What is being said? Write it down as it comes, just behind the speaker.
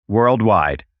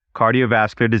Worldwide,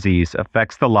 cardiovascular disease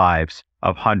affects the lives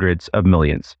of hundreds of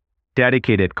millions.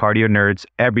 Dedicated cardio nerds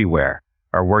everywhere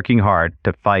are working hard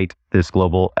to fight this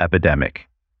global epidemic.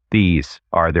 These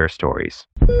are their stories.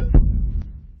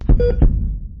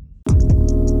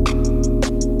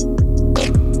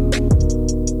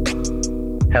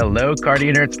 Hello,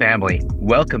 Cardio Nerds family.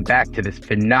 Welcome back to this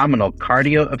phenomenal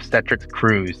cardio obstetrics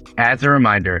cruise. As a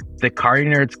reminder, the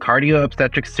Cardio Nerds Cardio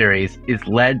Obstetrics series is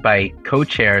led by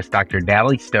co-chairs Dr.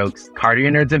 Natalie Stokes, Cardio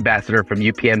Nerds Ambassador from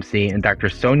UPMC, and Dr.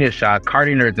 Sonia Shah,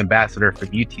 Cardio Nerds Ambassador from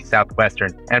UT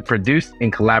Southwestern, and produced in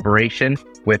collaboration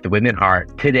with Women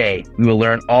Heart. Today, we will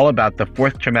learn all about the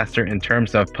fourth trimester in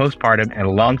terms of postpartum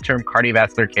and long-term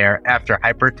cardiovascular care after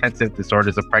hypertensive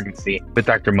disorders of pregnancy with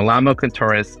Dr. Malamo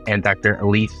Contreras and Dr.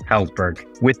 Elise Hellsberg.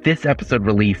 With this episode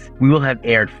release, we will have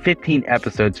aired 15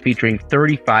 episodes featuring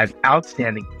 35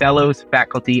 outstanding fellows,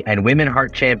 faculty, and Women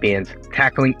Heart champions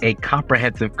tackling a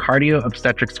comprehensive cardio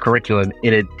obstetrics curriculum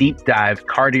in a deep dive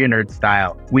cardio nerd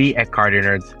style. We at Cardio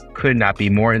Nerds could not be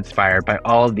more inspired by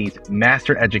all of these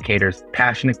master educators,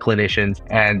 passionate clinicians,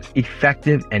 and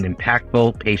effective and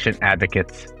impactful patient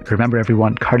advocates. Remember,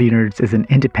 everyone, Cardio Nerds is an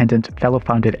independent,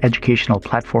 fellow-founded educational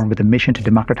platform with a mission to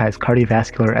democratize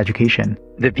cardiovascular education.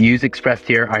 The views expressed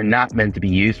here are not meant to be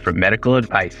used for medical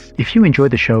advice. If you enjoy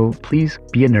the show, please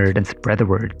be a nerd and spread the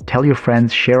word. Tell your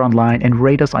friends, share online, and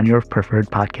rate us on your preferred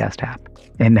podcast app.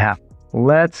 And now,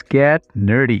 let's get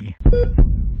nerdy.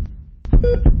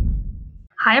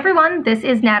 Hi everyone, this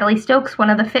is Natalie Stokes,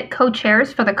 one of the FIT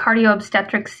co-chairs for the Cardio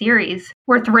Obstetrics series.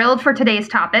 We're thrilled for today's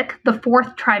topic, the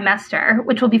fourth trimester,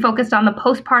 which will be focused on the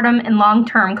postpartum and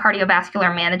long-term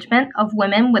cardiovascular management of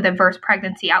women with adverse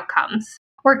pregnancy outcomes.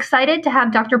 We're excited to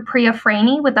have Dr. Priya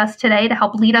Fraini with us today to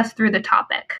help lead us through the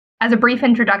topic. As a brief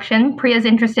introduction, Priya is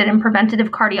interested in preventative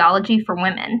cardiology for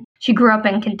women. She grew up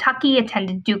in Kentucky,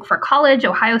 attended Duke for college,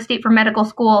 Ohio State for medical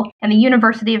school, and the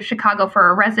University of Chicago for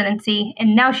a residency,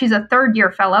 and now she's a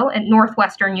third-year fellow at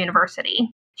Northwestern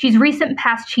University. She's recent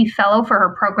past chief fellow for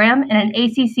her program and an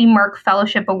ACC Merck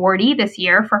Fellowship awardee this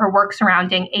year for her work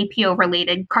surrounding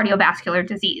APO-related cardiovascular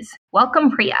disease. Welcome,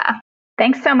 Priya.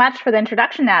 Thanks so much for the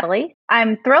introduction, Natalie.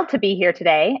 I'm thrilled to be here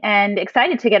today and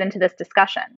excited to get into this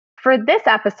discussion. For this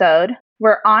episode,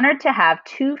 we're honored to have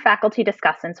two faculty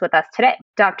discussants with us today,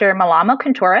 Dr. Malamo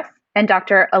Contreras and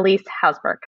Dr. Elise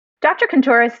Hellsberg. Dr.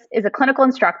 Contreras is a clinical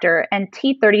instructor and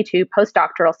T32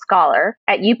 postdoctoral scholar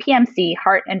at UPMC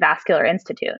Heart and Vascular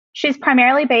Institute. She's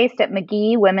primarily based at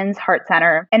Magee Women's Heart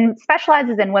Center and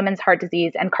specializes in women's heart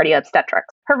disease and cardio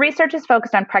obstetrics. Her research is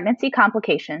focused on pregnancy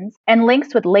complications and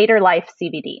links with later life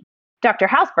CVD. Dr.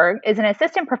 Hellsberg is an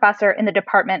assistant professor in the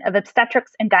Department of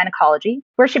Obstetrics and Gynecology,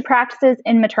 where she practices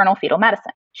in maternal fetal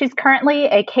medicine. She's currently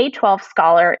a K-12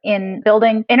 scholar in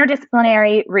building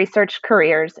interdisciplinary research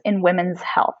careers in women's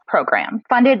health program,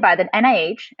 funded by the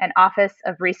NIH and Office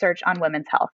of Research on Women's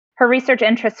Health. Her research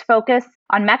interests focus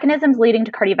on mechanisms leading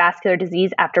to cardiovascular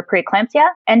disease after preeclampsia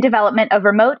and development of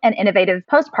remote and innovative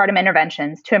postpartum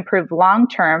interventions to improve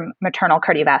long-term maternal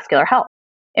cardiovascular health.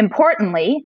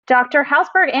 Importantly, Dr.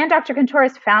 Hellsberg and Dr.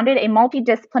 Contreras founded a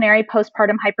multidisciplinary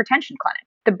postpartum hypertension clinic,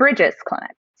 the Bridges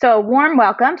Clinic. So a warm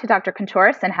welcome to Dr.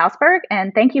 Contreras and Hellsberg,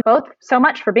 and thank you both so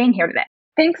much for being here today.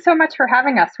 Thanks so much for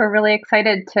having us. We're really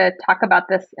excited to talk about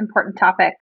this important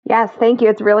topic. Yes, thank you.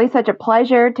 It's really such a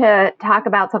pleasure to talk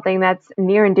about something that's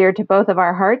near and dear to both of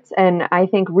our hearts, and I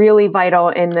think really vital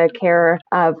in the care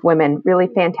of women. Really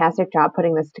fantastic job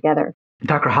putting this together.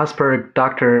 Dr. Hellsberg,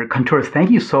 Dr. Contreras, thank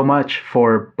you so much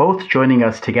for both joining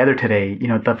us together today. You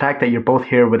know, the fact that you're both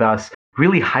here with us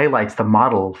really highlights the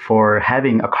model for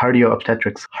having a cardio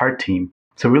obstetrics heart team.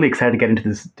 So really excited to get into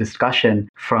this discussion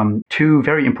from two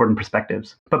very important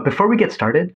perspectives. But before we get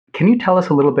started, can you tell us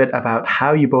a little bit about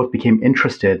how you both became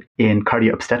interested in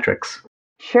cardio obstetrics?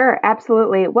 Sure,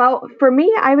 absolutely. Well, for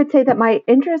me, I would say that my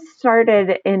interest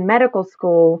started in medical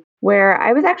school, where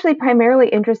I was actually primarily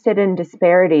interested in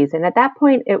disparities. And at that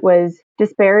point, it was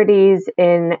disparities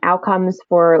in outcomes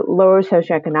for lower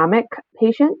socioeconomic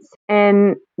patients.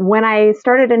 And when I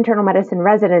started internal medicine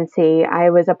residency, I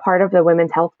was a part of the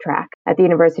women's health track at the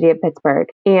University of Pittsburgh.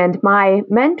 And my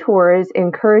mentors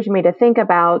encouraged me to think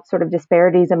about sort of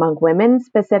disparities among women,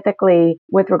 specifically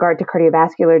with regard to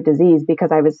cardiovascular disease,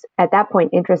 because I was at that point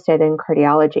interested in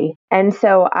cardiology. And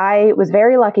so I was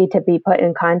very lucky to be put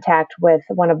in contact with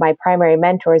one of my primary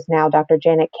mentors now, Dr.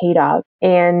 Janet Kadov,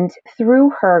 and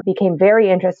through her became very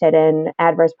interested in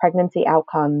adverse pregnancy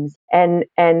outcomes and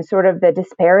sort of the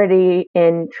disparity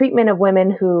in treatment of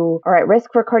women who are at risk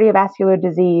for cardiovascular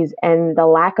disease and the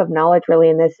lack of knowledge really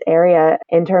in this area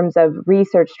in terms of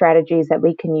research strategies that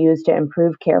we can use to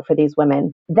improve care for these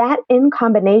women. That in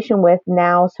combination with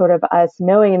now sort of us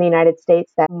knowing in the United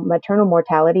States that maternal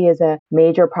mortality is a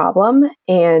major problem,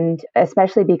 and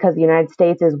especially because the United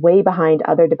States is way behind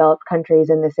other developed countries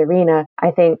in this arena,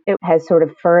 I think it has sort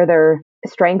of further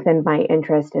strengthened my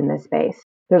interest in this space.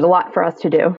 There's a lot for us to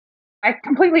do. I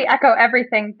completely echo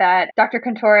everything that Dr.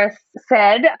 Contouras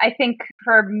said. I think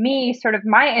for me, sort of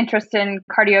my interest in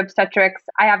cardio-obstetrics,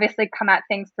 I obviously come at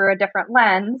things through a different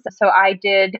lens. So I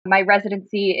did my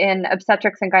residency in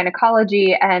obstetrics and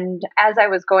gynecology. And as I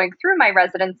was going through my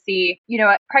residency,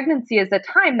 pregnancy is a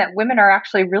time that women are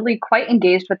actually really quite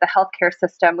engaged with the healthcare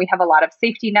system. We have a lot of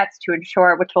safety nets to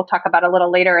ensure, which we'll talk about a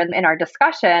little later in our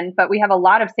discussion, but we have a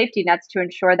lot of safety nets to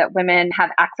ensure that women have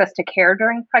access to care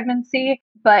during pregnancy.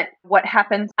 But what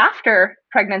happens after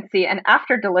pregnancy and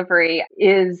after delivery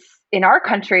is, in our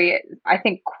country, I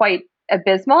think quite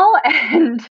abysmal.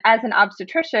 And as an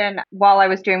obstetrician, while I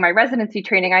was doing my residency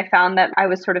training, I found that I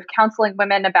was sort of counseling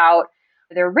women about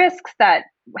their risks that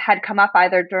had come up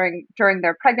either during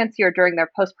their pregnancy or during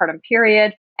their postpartum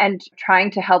period, and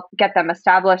trying to help get them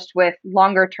established with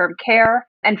longer term care,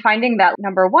 and finding that,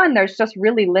 number one, there's just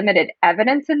really limited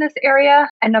evidence in this area.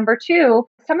 And number two,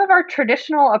 some of our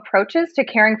traditional approaches to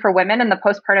caring for women in the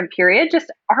postpartum period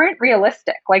just aren't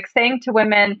realistic. Like saying to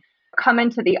women, come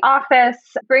into the office,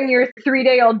 bring your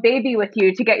 3-day-old baby with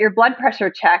you to get your blood pressure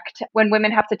checked, when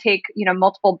women have to take,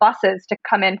 multiple buses to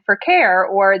come in for care,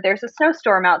 or there's a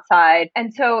snowstorm outside.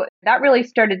 And so that really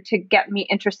started to get me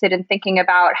interested in thinking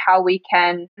about how we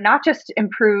can not just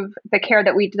improve the care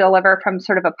that we deliver from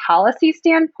sort of a policy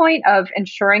standpoint of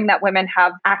ensuring that women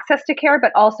have access to care,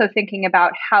 but also thinking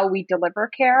about how we deliver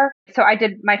care. So I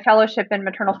did my fellowship in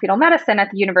maternal fetal medicine at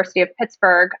the University of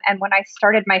Pittsburgh. And when I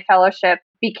started my fellowship,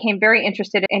 became very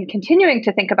interested in continuing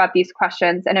to think about these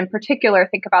questions, and in particular,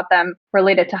 think about them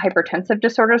related to hypertensive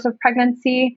disorders of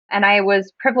pregnancy. And I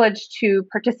was privileged to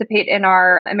participate in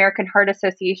our American Heart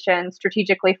Association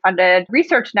strategically funded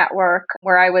research network,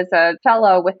 where I was a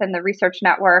fellow within the research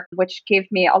network, which gave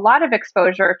me a lot of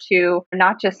exposure to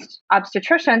not just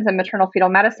obstetricians and maternal fetal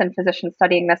medicine physicians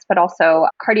studying this, but also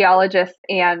cardiologists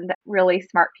and really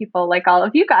smart people like all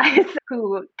of you guys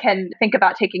who can think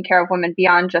about taking care of women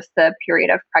beyond just the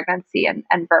period of pregnancy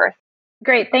and birth.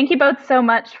 Great. Thank you both so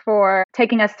much for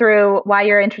taking us through why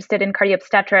you're interested in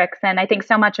cardio-obstetrics. And I think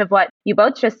so much of what you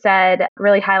both just said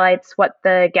really highlights what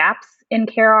the gaps in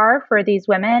care are for these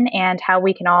women and how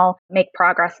we can all make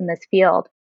progress in this field.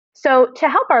 So to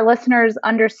help our listeners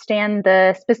understand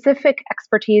the specific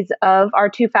expertise of our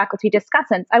two faculty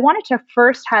discussants, I wanted to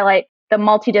first highlight the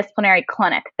multidisciplinary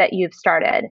clinic that you've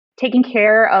started, taking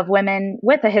care of women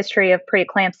with a history of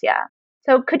preeclampsia.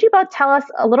 So could you both tell us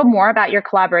a little more about your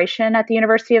collaboration at the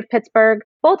University of Pittsburgh,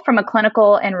 both from a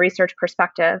clinical and research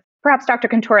perspective? Perhaps Dr.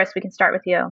 Contouras, we can start with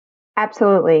you.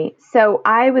 Absolutely. So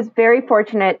I was very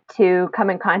fortunate to come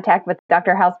in contact with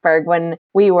Dr. Hausberg when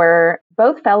we were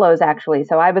both fellows, actually.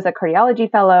 So I was a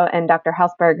cardiology fellow, and Dr.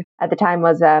 Hausberg at the time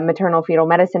was a maternal fetal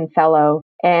medicine fellow.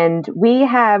 And we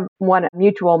have one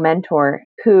mutual mentor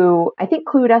who I think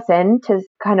clued us in to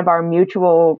kind of our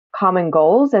mutual common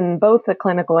goals in both the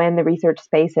clinical and the research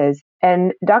spaces.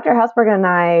 And Dr. Hausberg and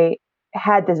I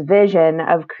had this vision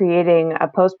of creating a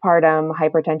postpartum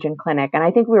hypertension clinic. And I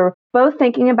think we were both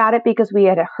thinking about it because we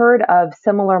had heard of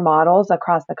similar models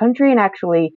across the country, and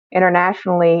actually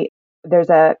internationally.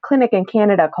 There's a clinic in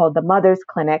Canada called the Mother's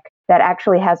Clinic that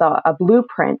actually has a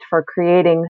blueprint for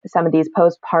creating some of these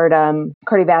postpartum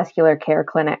cardiovascular care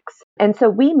clinics. And so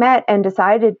we met and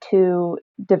decided to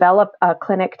develop a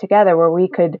clinic together where we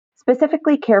could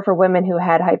specifically care for women who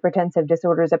had hypertensive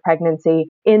disorders of pregnancy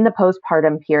in the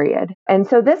postpartum period. And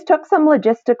so this took some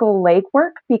logistical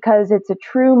legwork because it's a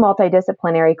true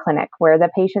multidisciplinary clinic where the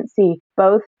patients see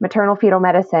both maternal fetal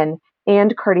medicine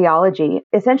and cardiology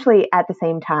essentially at the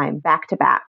same time, back to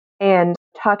back. And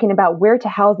talking about where to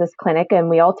house this clinic, and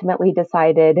we ultimately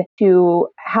decided to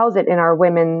house it in our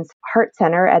Women's Heart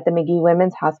Center at the Magee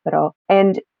Women's Hospital.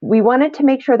 And we wanted to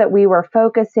make sure that we were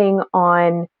focusing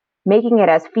on making it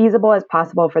as feasible as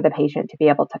possible for the patient to be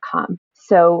able to come.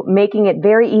 So making it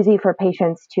very easy for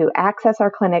patients to access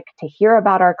our clinic, to hear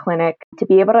about our clinic, to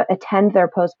be able to attend their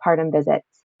postpartum visits.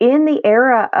 In the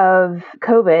era of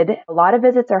COVID, a lot of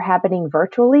visits are happening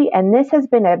virtually, and this has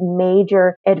been a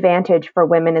major advantage for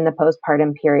women in the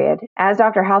postpartum period. As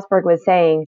Dr. Hausberg was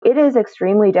saying, it is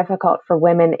extremely difficult for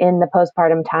women in the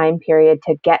postpartum time period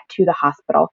to get to the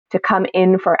hospital, to come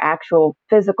in for actual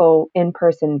physical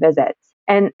in-person visits.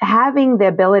 And having the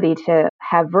ability to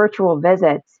have virtual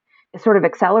visits sort of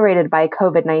accelerated by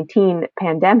COVID-19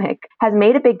 pandemic has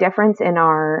made a big difference in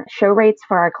our show rates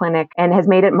for our clinic and has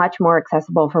made it much more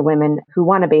accessible for women who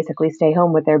want to basically stay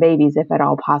home with their babies if at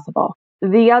all possible.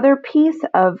 The other piece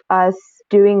of us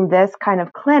doing this kind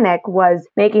of clinic was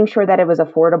making sure that it was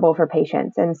affordable for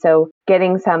patients. And so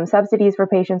getting some subsidies for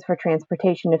patients for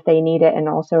transportation if they need it, and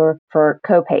also for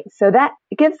copays. So that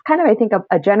gives kind of, I think,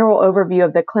 a general overview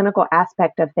of the clinical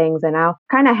aspect of things. And I'll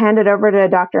kind of hand it over to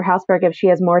Dr. Hausberg if she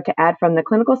has more to add from the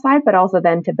clinical side, but also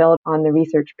then to build on the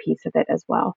research piece of it as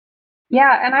well.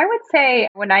 Yeah, and I would say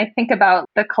when I think about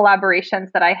the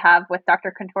collaborations that I have with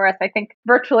Dr. Contouras, I think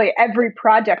virtually every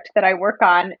project that I work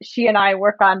on, she and I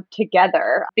work on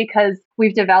together because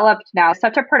we've developed now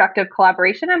such a productive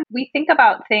collaboration and we think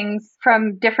about things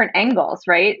from different angles,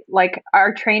 right? Like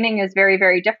our training is very,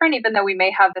 very different, even though we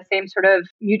may have the same sort of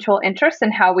mutual interest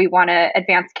in how we want to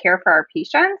advance care for our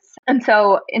patients. And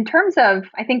so in terms of,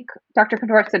 I think Dr.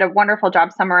 Contouras did a wonderful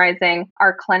job summarizing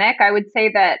our clinic. I would say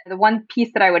that the one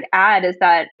piece that I would add is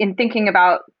that in thinking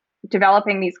about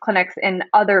developing these clinics in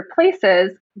other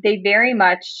places, they very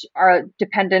much are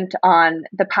dependent on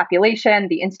the population,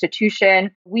 the institution.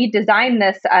 We designed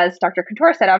this, as Dr.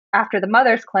 Contouras said, after the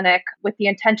Mother's Clinic with the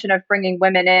intention of bringing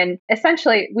women in.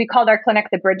 Essentially, we called our clinic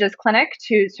the Bridges Clinic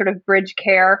to sort of bridge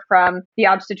care from the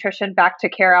obstetrician back to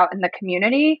care out in the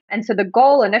community. And so the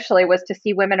goal initially was to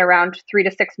see women around 3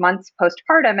 to 6 months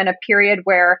postpartum in a period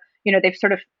where, they've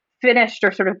sort of finished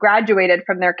or sort of graduated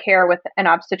from their care with an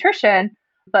obstetrician,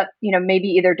 but maybe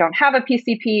either don't have a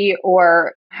PCP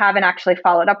or haven't actually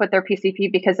followed up with their PCP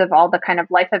because of all the kind of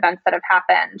life events that have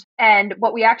happened. And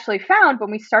what we actually found when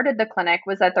we started the clinic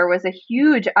was that there was a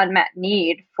huge unmet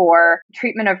need for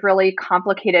treatment of really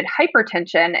complicated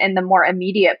hypertension in the more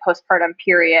immediate postpartum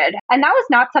period. And that was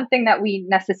not something that we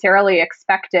necessarily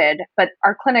expected, but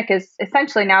our clinic is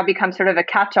essentially now become sort of a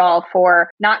catch-all for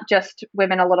not just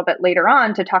women a little bit later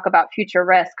on to talk about future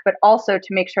risk, but also to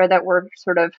make sure that we're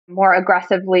sort of more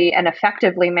aggressively and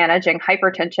effectively managing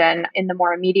hypertension in the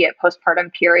more immediate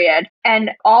postpartum period.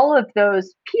 And all of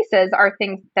those pieces are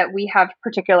things that we have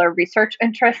particular research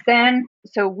interest in.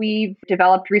 So we've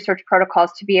developed research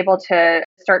protocols to be able to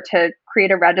start to create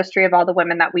a registry of all the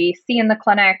women that we see in the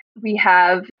clinic. We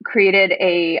have created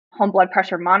a home blood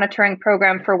pressure monitoring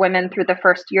program for women through the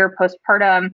first year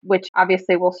postpartum, which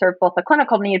obviously will serve both a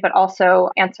clinical need, but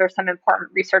also answer some important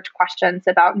research questions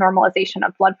about normalization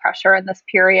of blood pressure in this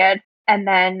period. And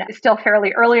then still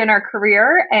fairly early in our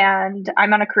career, and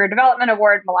I'm on a career development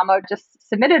award. Malamo just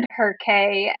submitted her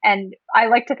K, and I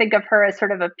like to think of her as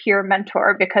sort of a peer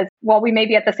mentor because while we may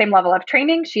be at the same level of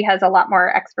training, she has a lot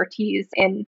more expertise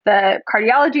in the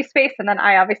cardiology space, and then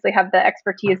I obviously have the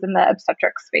expertise in the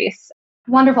obstetric space.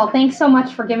 Wonderful. Thanks so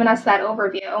much for giving us that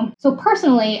overview. So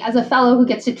personally, as a fellow who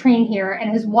gets to train here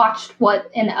and has watched what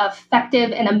an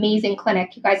effective and amazing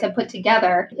clinic you guys have put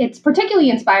together, it's particularly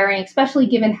inspiring, especially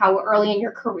given how early in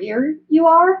your career you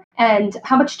are and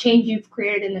how much change you've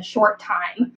created in a short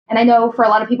time. And I know for a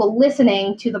lot of people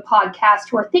listening to the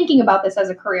podcast who are thinking about this as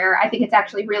a career, I think it's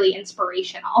actually really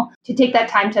inspirational to take that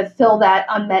time to fill that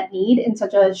unmet need in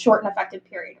such a short and effective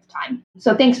period of time.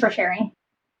 So thanks for sharing.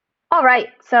 All right,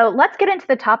 so let's get into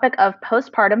the topic of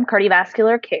postpartum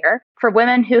cardiovascular care for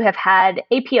women who have had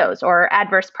APOs or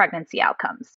adverse pregnancy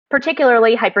outcomes,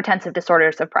 particularly hypertensive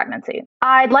disorders of pregnancy.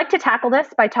 I'd like to tackle this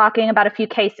by talking about a few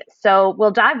cases, so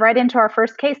we'll dive right into our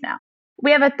first case now.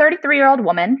 We have a 33-year-old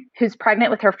woman who's pregnant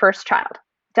with her first child,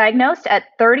 diagnosed at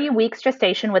 30 weeks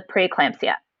gestation with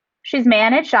preeclampsia. She's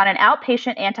managed on an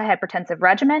outpatient antihypertensive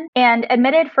regimen and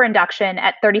admitted for induction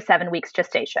at 37 weeks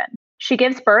gestation. She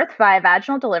gives birth via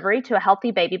vaginal delivery to a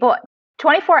healthy baby boy.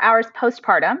 24 hours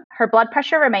postpartum, her blood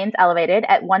pressure remains elevated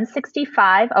at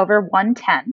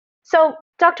 165/110. So,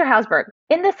 Dr. Hausberg,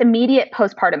 in this immediate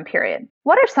postpartum period,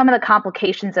 what are some of the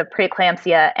complications of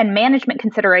preeclampsia and management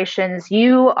considerations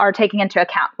you are taking into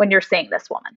account when you're seeing this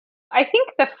woman? I think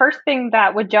the first thing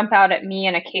that would jump out at me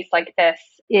in a case like this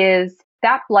is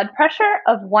that blood pressure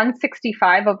of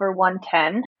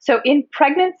 165/110. So in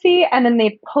pregnancy and in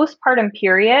the postpartum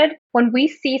period, when we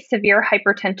see severe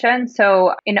hypertension,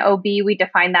 so in OB, we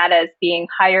define that as being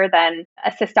higher than a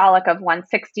systolic of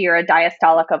 160 or a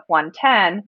diastolic of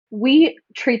 110, we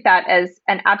treat that as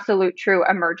an absolute true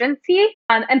emergency.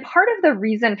 And part of the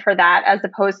reason for that, as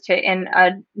opposed to in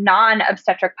a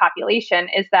non-obstetric population,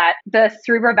 is that the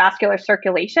cerebrovascular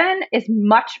circulation is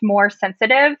much more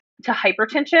sensitive to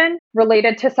hypertension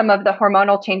related to some of the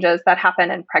hormonal changes that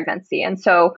happen in pregnancy. And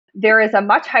so there is a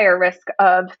much higher risk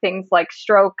of things like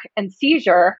stroke and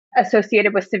seizure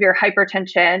associated with severe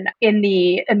hypertension in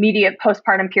the immediate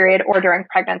postpartum period or during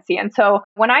pregnancy. And so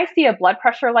when I see a blood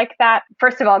pressure like that,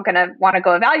 first of all, I'm going to want to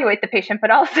go evaluate the patient,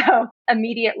 but also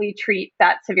immediately treat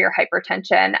that severe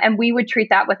hypertension. And we would treat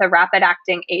that with a rapid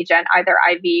acting agent, either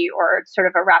IV or sort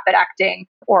of a rapid acting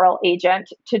oral agent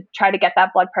to try to get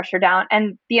that blood pressure down.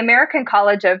 And the American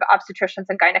College of Obstetricians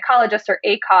and Gynecologists, or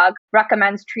ACOG,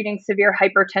 recommends treating severe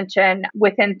hypertension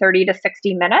within 30 to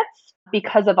 60 minutes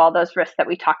because of all those risks that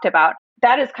we talked about.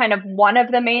 That is kind of one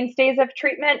of the mainstays of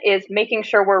treatment, is making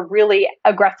sure we're really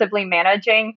aggressively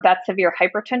managing that severe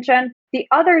hypertension. The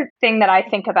other thing that I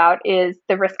think about is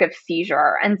the risk of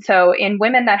seizure. And so in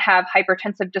women that have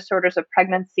hypertensive disorders of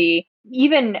pregnancy,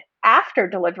 even after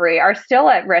delivery, are still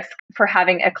at risk for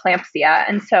having eclampsia.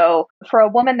 And so for a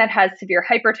woman that has severe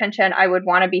hypertension, I would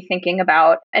want to be thinking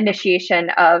about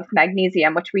initiation of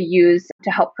magnesium, which we use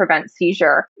to help prevent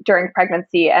seizure during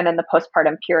pregnancy and in the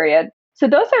postpartum period. So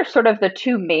those are sort of the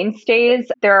two mainstays.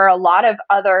 There are a lot of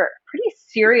other pretty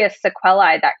serious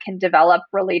sequelae that can develop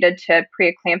related to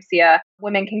preeclampsia.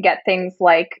 Women can get things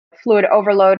like fluid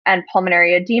overload and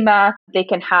pulmonary edema. They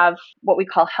can have what we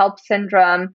call HELP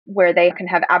syndrome, where they can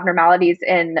have abnormalities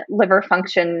in liver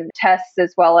function tests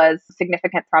as well as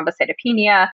significant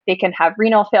thrombocytopenia. They can have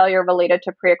renal failure related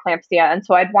to preeclampsia. And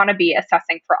so I'd want to be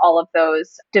assessing for all of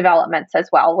those developments as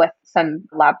well with some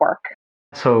lab work.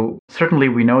 So certainly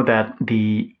we know that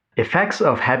the effects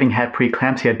of having had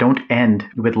preeclampsia don't end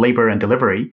with labor and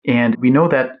delivery. And we know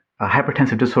that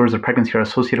hypertensive disorders of pregnancy are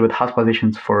associated with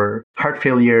hospitalizations for heart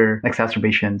failure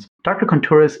exacerbations. Dr.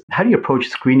 Kontouris, how do you approach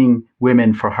screening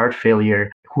women for heart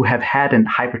failure who have had an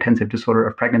hypertensive disorder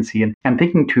of pregnancy? And I'm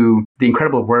thinking to the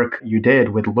incredible work you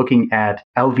did with looking at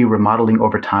LV remodeling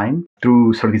over time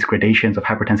through sort of these gradations of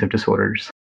hypertensive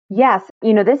disorders. Yes,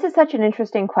 this is such an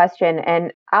interesting question.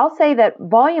 And I'll say that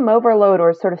volume overload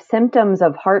or sort of symptoms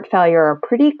of heart failure are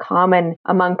pretty common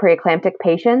among preeclamptic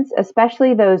patients,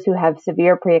 especially those who have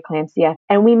severe preeclampsia.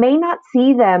 And we may not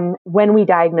see them when we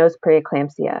diagnose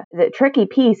preeclampsia. The tricky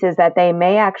piece is that they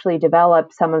may actually develop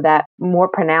some of that more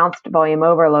pronounced volume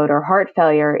overload or heart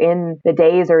failure in the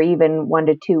days or even 1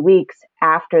 to 2 weeks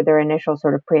after their initial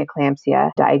sort of preeclampsia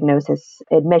diagnosis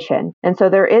admission. And so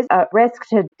there is a risk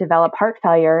to develop heart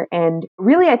failure. And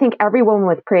really, I think every woman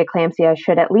with preeclampsia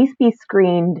should at least be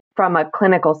screened from a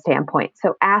clinical standpoint.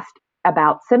 So asked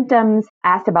about symptoms,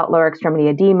 asked about lower extremity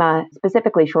edema,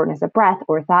 specifically shortness of breath,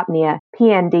 orthopnea,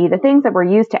 PND, the things that we're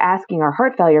used to asking our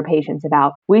heart failure patients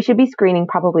about. We should be screening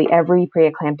probably every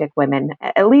preeclamptic woman,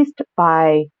 at least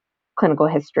by clinical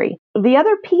history. The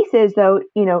other piece is, though,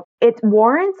 it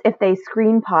warrants, if they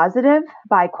screen positive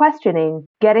by questioning,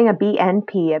 getting a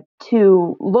BNP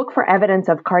to look for evidence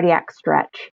of cardiac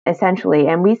stretch, essentially.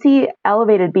 And we see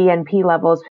elevated BNP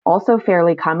levels also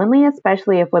fairly commonly,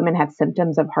 especially if women have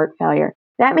symptoms of heart failure.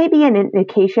 That may be an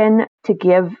indication to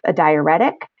give a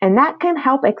diuretic, and that can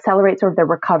help accelerate sort of the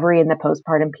recovery in the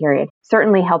postpartum period,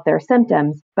 certainly help their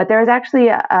symptoms. But there's actually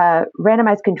a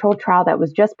randomized controlled trial that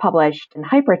was just published in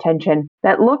hypertension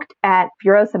that looked at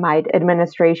furosemide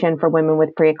administration for women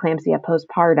with preeclampsia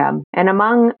postpartum. And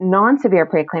among non-severe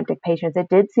preeclamptic patients, it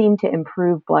did seem to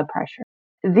improve blood pressure.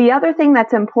 The other thing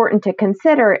that's important to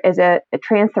consider is a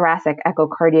transthoracic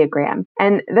echocardiogram.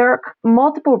 And there are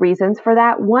multiple reasons for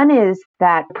that. One is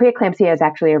that preeclampsia is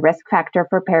actually a risk factor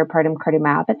for peripartum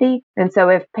cardiomyopathy. And so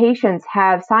if patients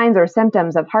have signs or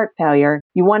symptoms of heart failure,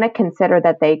 you want to consider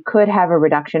that they could have a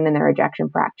reduction in their ejection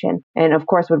fraction. And of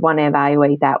course, would want to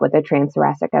evaluate that with a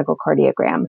transthoracic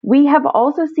echocardiogram. We have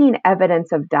also seen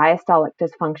evidence of diastolic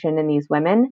dysfunction in these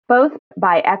women, both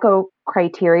by echo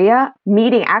criteria,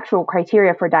 meeting actual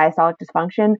criteria for diastolic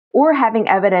dysfunction, or having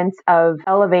evidence of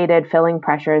elevated filling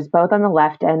pressures, both on the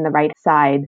left and the right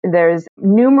side. There's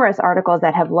numerous articles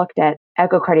that have looked at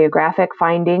echocardiographic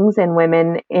findings in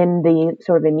women in the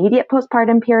sort of immediate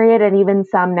postpartum period, and even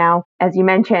some now, as you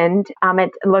mentioned,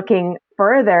 Amit, looking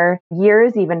further,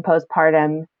 years even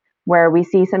postpartum, where we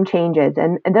see some changes.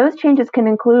 And those changes can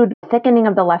include thickening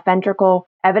of the left ventricle,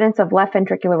 evidence of left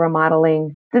ventricular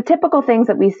remodeling, the typical things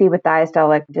that we see with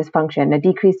diastolic dysfunction, a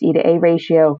decreased E to A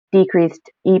ratio,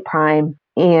 decreased E prime,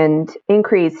 and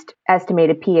increased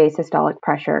estimated PA systolic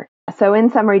pressure. So in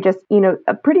summary, just,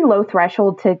 a pretty low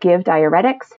threshold to give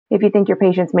diuretics if you think your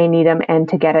patients may need them, and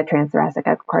to get a transthoracic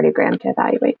echocardiogram to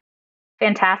evaluate.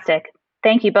 Fantastic.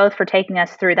 Thank you both for taking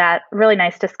us through that really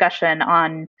nice discussion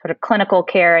on sort of clinical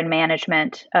care and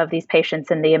management of these patients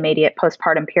in the immediate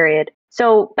postpartum period.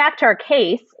 So back to our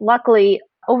case, luckily,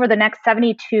 over the next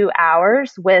 72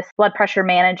 hours with blood pressure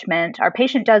management, our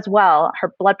patient does well.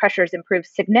 Her blood pressure has improved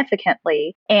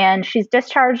significantly, and she's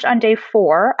discharged on day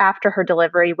 4 after her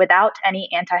delivery without any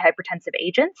antihypertensive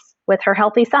agents with her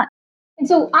healthy son. And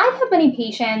so I have many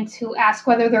patients who ask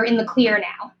whether they're in the clear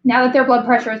now. Now that their blood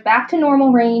pressure is back to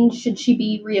normal range, should she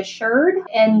be reassured?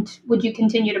 And would you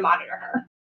continue to monitor her?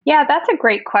 Yeah, that's a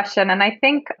great question. And I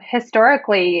think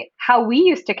historically, how we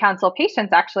used to counsel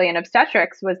patients actually in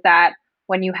obstetrics was that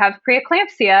when you have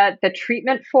preeclampsia, the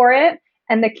treatment for it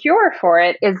and the cure for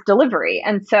it is delivery.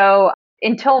 And so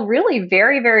until really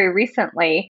very, very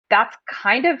recently, that's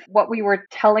kind of what we were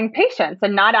telling patients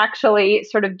and not actually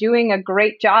sort of doing a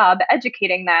great job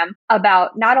educating them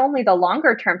about not only the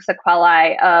longer term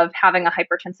sequelae of having a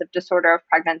hypertensive disorder of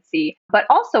pregnancy, but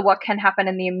also what can happen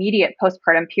in the immediate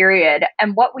postpartum period.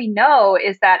 And what we know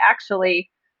is that actually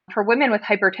for women with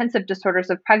hypertensive disorders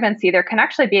of pregnancy, there can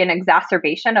actually be an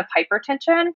exacerbation of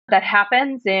hypertension that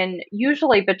happens in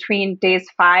usually between days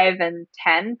 5 and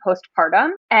 10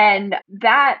 postpartum. And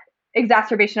that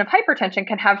exacerbation of hypertension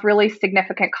can have really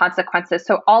significant consequences.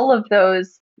 So all of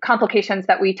those complications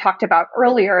that we talked about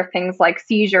earlier, things like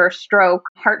seizure, stroke,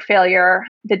 heart failure,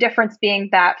 the difference being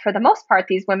that for the most part,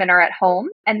 these women are at home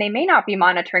and they may not be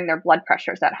monitoring their blood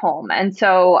pressures at home. And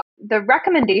so the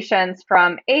recommendations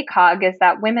from ACOG is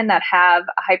that women that have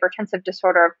a hypertensive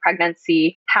disorder of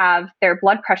pregnancy have their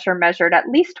blood pressure measured at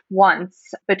least once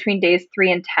between days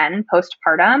 3 and 10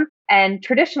 postpartum. And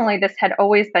traditionally, this had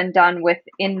always been done with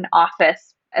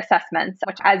in-office assessments,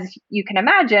 which, as you can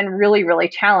imagine, really, really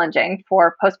challenging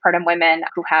for postpartum women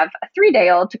who have a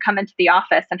 3-day-old to come into the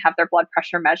office and have their blood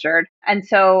pressure measured. And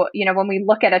so, when we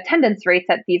look at attendance rates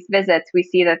at these visits, we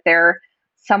see that they're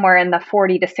somewhere in the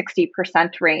 40 to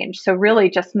 60% range. So really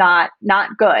just not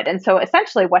good. And so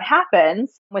essentially what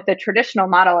happens with the traditional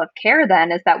model of care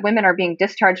then is that women are being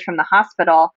discharged from the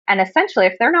hospital. And essentially,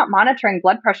 if they're not monitoring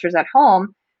blood pressures at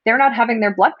home, they're not having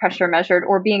their blood pressure measured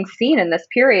or being seen in this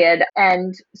period.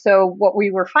 And so what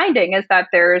we were finding is that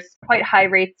there's quite high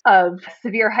rates of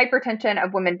severe hypertension,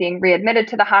 of women being readmitted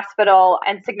to the hospital,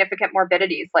 and significant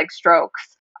morbidities like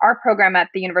strokes. Our program at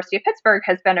the University of Pittsburgh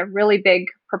has been a really big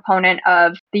proponent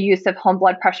of the use of home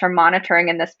blood pressure monitoring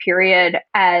in this period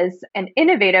as an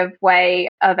innovative way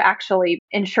of actually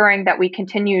ensuring that we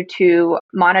continue to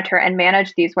monitor and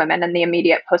manage these women in the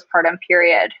immediate postpartum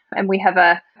period. And we have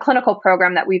a clinical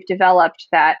program that we've developed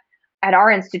that at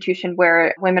our institution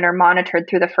where women are monitored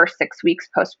through the first 6 weeks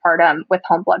postpartum with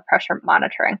home blood pressure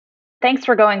monitoring. Thanks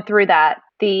for going through that.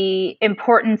 The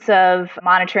importance of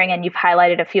monitoring, and you've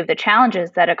highlighted a few of the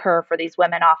challenges that occur for these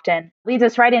women often, leads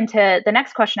us right into the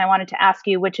next question I wanted to ask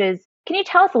you, which is, can you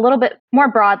tell us a little bit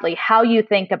more broadly how you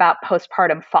think about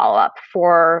postpartum follow-up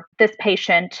for this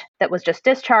patient that was just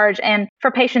discharged and for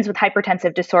patients with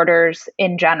hypertensive disorders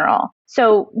in general?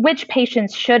 So which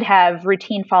patients should have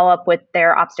routine follow-up with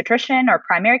their obstetrician or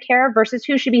primary care versus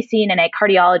who should be seen in a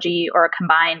cardiology or a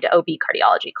combined OB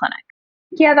cardiology clinic?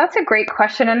 Yeah, that's a great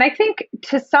question. And I think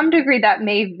to some degree that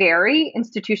may vary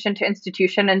institution to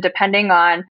institution and depending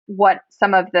on what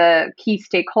some of the key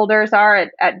stakeholders are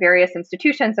at various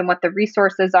institutions and what the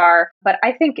resources are. But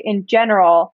I think in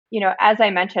general, as I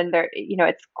mentioned,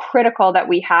 it's critical that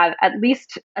we have at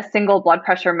least a single blood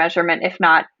pressure measurement, if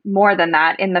not more than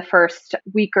that, in the first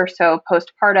week or so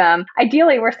postpartum.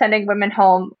 Ideally, we're sending women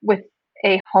home with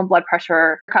a home blood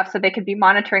pressure cuff so they could be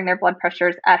monitoring their blood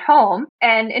pressures at home.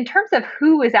 And in terms of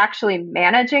who is actually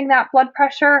managing that blood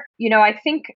pressure, I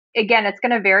think, again, it's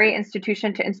going to vary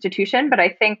institution to institution, but I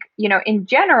think, in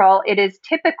general, it is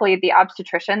typically the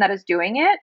obstetrician that is doing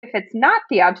it. If it's not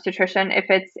the obstetrician, if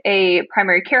it's a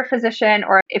primary care physician,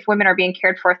 or if women are being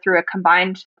cared for through a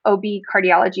combined OB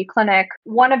cardiology clinic,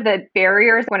 one of the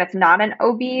barriers when it's not an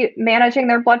OB managing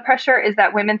their blood pressure is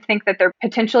that women think that they're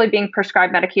potentially being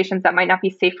prescribed medications that might not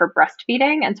be safe for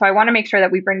breastfeeding. And so I want to make sure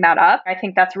that we bring that up. I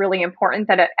think that's really important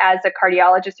that as a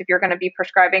cardiologist, if you're going to be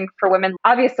prescribing for women,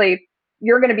 obviously,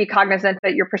 you're going to be cognizant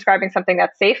that you're prescribing something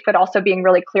that's safe, but also being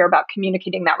really clear about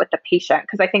communicating that with the patient,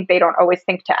 because I think they don't always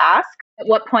think to ask. At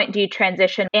what point do you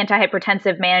transition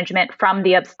antihypertensive management from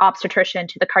the obstetrician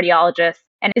to the cardiologist?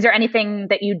 And is there anything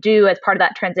that you do as part of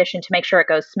that transition to make sure it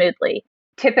goes smoothly?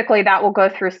 Typically, that will go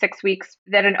through 6 weeks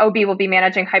that an OB will be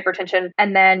managing hypertension.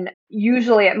 And then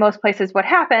usually at most places, what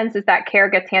happens is that care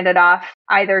gets handed off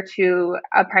either to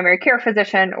a primary care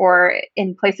physician, or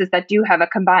in places that do have a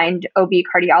combined OB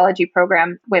cardiology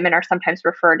program, women are sometimes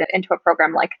referred into a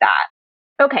program like that.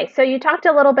 Okay, so you talked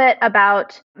a little bit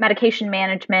about medication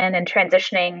management and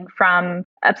transitioning from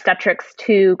obstetrics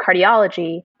to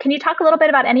cardiology. Can you talk a little bit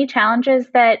about any challenges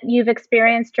that you've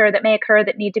experienced or that may occur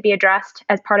that need to be addressed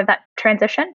as part of that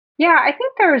transition? Yeah, I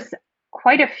think there's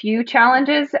quite a few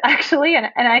challenges actually. And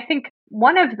I think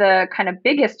one of the kind of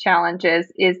biggest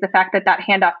challenges is the fact that that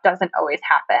handoff doesn't always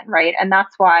happen, right? And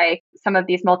that's why some of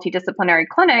these multidisciplinary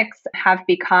clinics have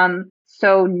become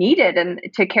so needed and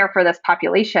to care for this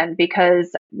population,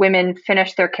 because women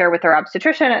finish their care with their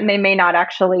obstetrician and they may not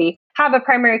actually have a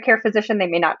primary care physician. They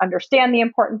may not understand the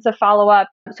importance of follow-up.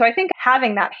 So I think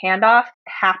having that handoff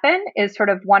happen is sort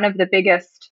of one of the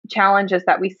biggest challenges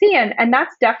that we see. And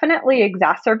that's definitely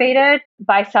exacerbated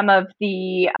by some of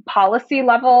the policy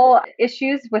level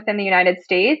issues within the United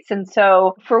States. And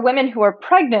so for women who are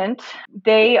pregnant,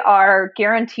 they are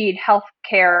guaranteed health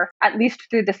care at least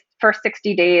through the first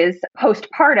 60 days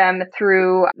postpartum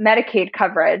through Medicaid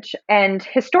coverage. And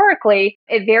historically,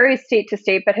 it varies state to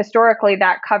state, but historically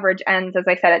that coverage ends, as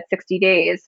I said, at 60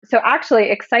 days. So actually,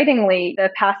 excitingly,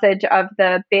 the passage of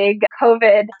the big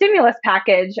COVID stimulus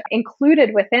package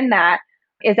included within that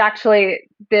is actually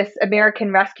this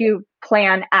American Rescue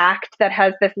Plan Act that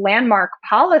has this landmark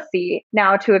policy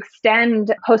now to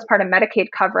extend postpartum Medicaid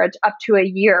coverage up to a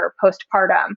year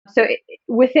postpartum. So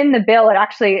within the bill, it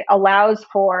actually allows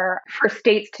for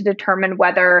states to determine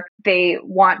whether they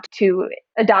want to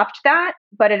adopt that,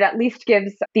 but it at least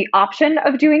gives the option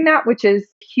of doing that, which is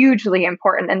hugely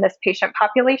important in this patient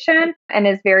population and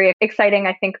is very exciting,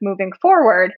 I think, moving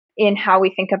forward in how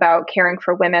we think about caring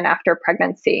for women after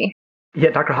pregnancy.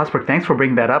 Yeah, Dr. Hosberg, thanks for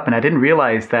bringing that up. And I didn't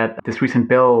realize that this recent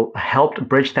bill helped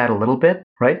bridge that a little bit,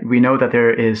 right? We know that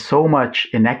there is so much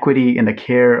inequity in the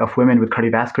care of women with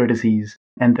cardiovascular disease,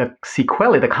 and the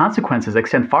sequelae, the consequences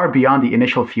extend far beyond the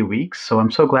initial few weeks. So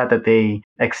I'm so glad that they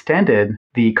extended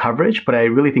the coverage, but I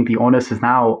really think the onus is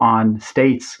now on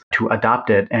states to adopt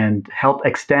it and help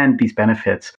extend these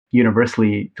benefits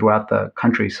universally throughout the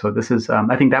country. So this is,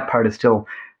 I think that part is still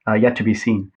yet to be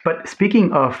seen. But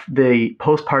speaking of the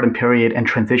postpartum period and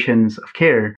transitions of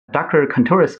care, Dr.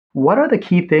 Kontouris, what are the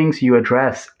key things you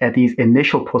address at these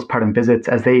initial postpartum visits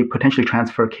as they potentially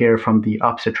transfer care from the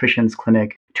obstetrician's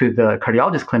clinic to the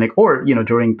cardiologist clinic, or in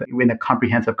the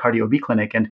comprehensive cardio OB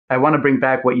clinic? And I want to bring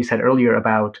back what you said earlier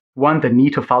about, one, the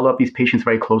need to follow up these patients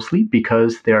very closely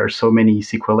because there are so many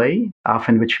sequelae,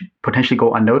 often which potentially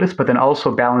go unnoticed, but then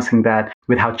also balancing that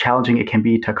with how challenging it can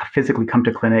be to physically come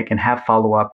to clinic and have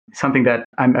follow-up, something that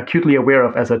I'm acutely aware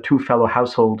of as a two-fellow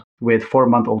household with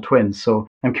 4-month-old twins. So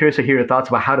I'm curious to hear your thoughts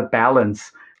about how to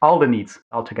balance all the needs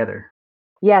altogether.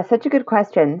 Yeah, such a good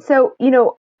question. So,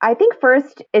 I think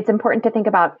first it's important to think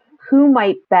about who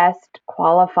might best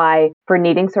qualify for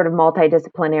needing sort of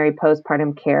multidisciplinary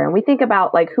postpartum care. And we think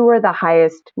about who are the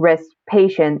highest risk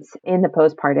patients in the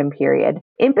postpartum period.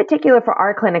 In particular for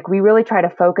our clinic, we really try to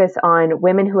focus on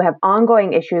women who have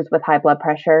ongoing issues with high blood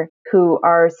pressure, who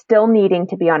are still needing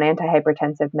to be on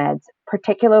antihypertensive meds,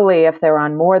 particularly if they're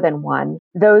on more than one.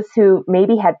 Those who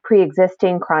maybe had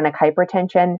pre-existing chronic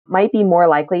hypertension might be more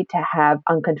likely to have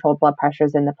uncontrolled blood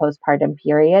pressures in the postpartum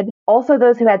period. Also,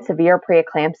 those who had severe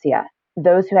preeclampsia,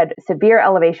 those who had severe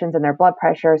elevations in their blood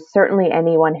pressure, certainly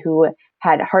anyone who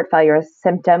had heart failure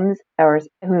symptoms or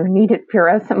who needed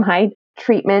furosemide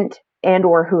treatment and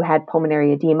or who had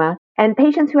pulmonary edema, and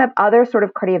patients who have other sort of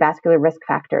cardiovascular risk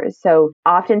factors. So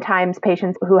oftentimes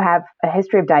patients who have a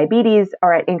history of diabetes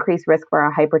are at increased risk for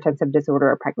a hypertensive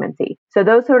disorder or pregnancy. So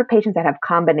those sort of patients that have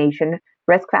combination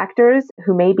risk factors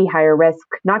who may be higher risk,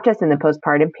 not just in the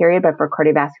postpartum period, but for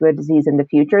cardiovascular disease in the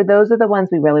future, those are the ones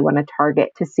we really want to target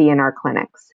to see in our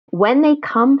clinics. When they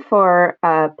come for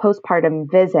a postpartum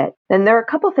visit, then there are a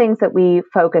couple things that we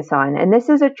focus on. And this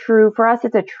is for us,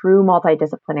 it's a true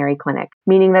multidisciplinary clinic,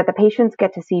 meaning that the patients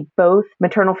get to see both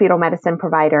maternal fetal medicine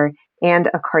provider and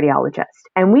a cardiologist.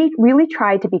 And we really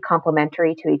try to be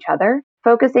complementary to each other,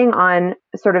 focusing on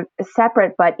sort of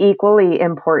separate but equally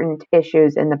important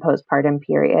issues in the postpartum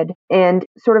period. And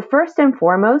sort of first and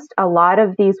foremost, a lot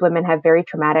of these women have very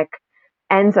traumatic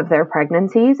ends of their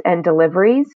pregnancies and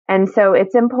deliveries. And so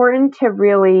it's important to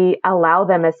really allow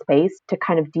them a space to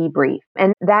kind of debrief.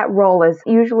 And that role is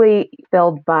usually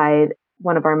filled by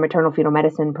one of our maternal fetal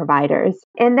medicine providers.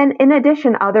 And then in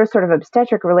addition, other sort of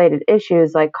obstetric related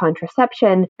issues like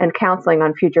contraception and counseling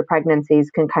on future pregnancies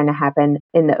can kind of happen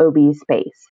in the OB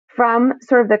space. From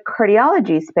sort of the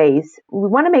cardiology space, we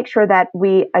want to make sure that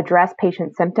we address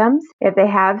patient symptoms. If they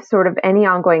have sort of any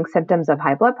ongoing symptoms of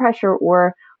high blood pressure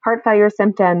or heart failure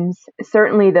symptoms,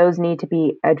 certainly those need to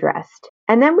be addressed.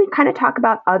 And then we kind of talk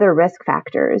about other risk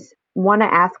factors. Want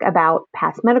to ask about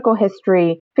past medical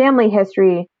history, family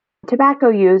history, tobacco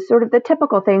use, sort of the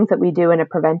typical things that we do in a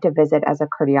preventive visit as a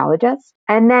cardiologist,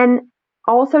 and then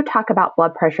also talk about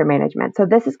blood pressure management. So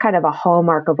this is kind of a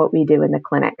hallmark of what we do in the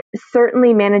clinic.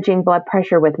 Certainly managing blood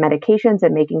pressure with medications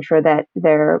and making sure that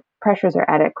their pressures are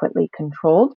adequately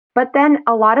controlled. But then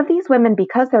a lot of these women,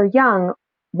 because they're young,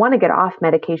 want to get off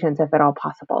medications if at all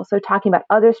possible. So talking about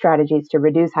other strategies to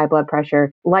reduce high blood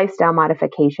pressure, lifestyle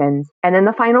modifications. And then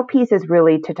the final piece is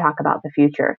really to talk about the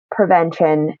future,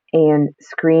 prevention and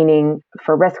screening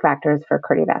for risk factors for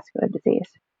cardiovascular disease.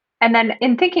 And then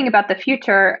in thinking about the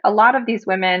future, a lot of these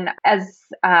women, as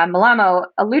Malamo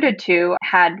alluded to,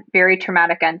 had very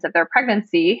traumatic ends of their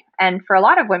pregnancy. And for a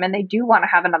lot of women, they do want to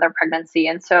have another pregnancy.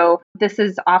 And so this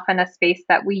is often a space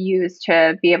that we use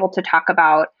to be able to talk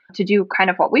about, to do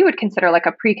kind of what we would consider like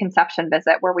a preconception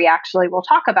visit, where we actually will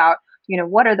talk about,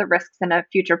 what are the risks in a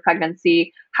future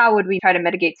pregnancy? How would we try to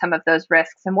mitigate some of those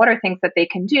risks? And what are things that they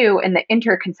can do in the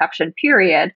interconception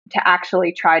period to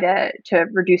actually try to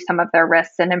reduce some of their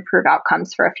risks and improve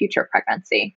outcomes for a future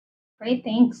pregnancy? Great,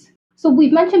 thanks. So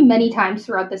we've mentioned many times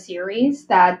throughout the series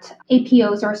that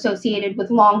APOs are associated with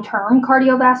long-term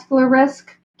cardiovascular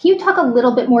risk. Can you talk a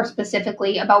little bit more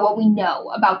specifically about what we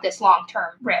know about this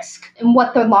long-term risk and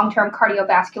what the long-term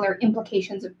cardiovascular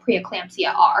implications of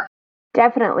preeclampsia are?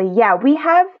 Definitely. Yeah, we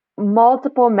have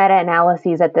multiple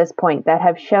meta-analyses at this point that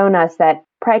have shown us that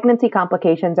pregnancy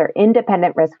complications are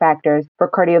independent risk factors for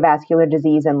cardiovascular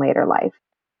disease in later life.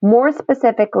 More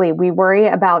specifically, we worry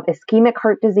about ischemic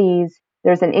heart disease.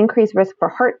 There's an increased risk for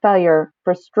heart failure,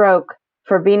 for stroke,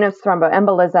 for venous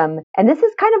thromboembolism. And this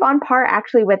is kind of on par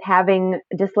actually with having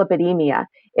dyslipidemia.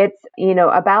 It's,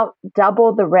 about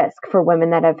double the risk for women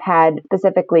that have had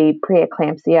specifically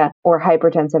preeclampsia or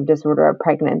hypertensive disorder of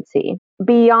pregnancy.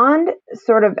 Beyond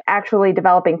sort of actually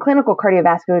developing clinical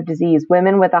cardiovascular disease,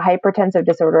 women with a hypertensive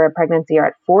disorder of pregnancy are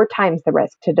at 4 times the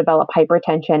risk to develop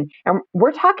hypertension. And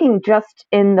we're talking just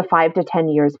in the 5 to 10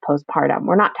 years postpartum.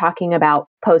 We're not talking about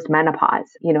postmenopause.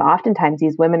 Oftentimes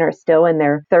these women are still in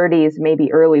their 30s,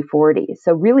 maybe early 40s.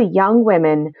 So really young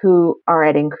women who are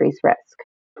at increased risk.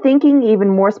 Thinking even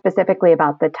more specifically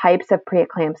about the types of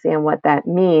preeclampsia and what that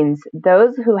means,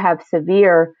 those who have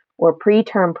severe or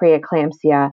preterm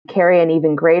preeclampsia carry an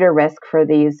even greater risk for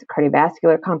these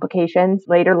cardiovascular complications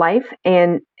later life.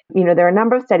 And there are a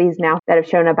number of studies now that have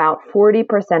shown about 40%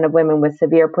 of women with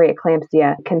severe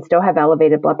preeclampsia can still have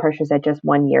elevated blood pressures at just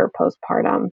 1 year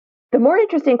postpartum. The more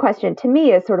interesting question to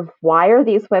me is sort of why are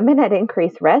these women at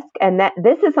increased risk? And that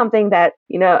this is something that,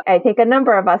 I think a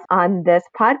number of us on this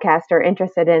podcast are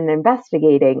interested in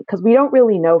investigating because we don't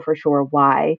really know for sure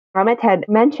why. Ramit had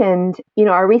mentioned,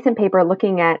 our recent paper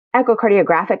looking at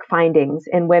echocardiographic findings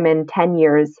in women 10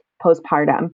 years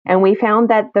postpartum. And we found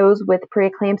that those with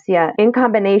preeclampsia in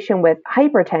combination with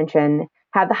hypertension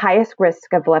have the highest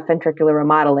risk of left ventricular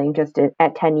remodeling just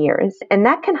at 10 years. And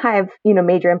that can have,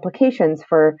 major implications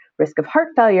for risk of heart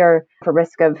failure, for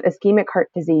risk of ischemic heart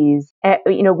disease.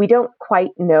 We don't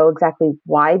quite know exactly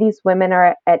why these women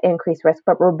are at increased risk,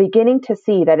 but we're beginning to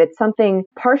see that it's something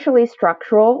partially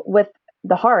structural with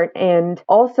the heart, and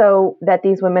also that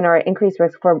these women are at increased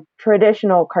risk for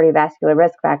traditional cardiovascular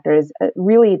risk factors,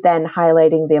 really then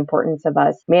highlighting the importance of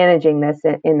us managing this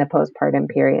in the postpartum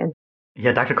period.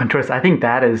 Yeah, Dr. Contreras, I think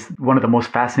that is one of the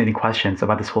most fascinating questions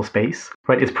about this whole space,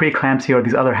 right? Is preeclampsia or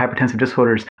these other hypertensive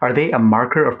disorders, are they a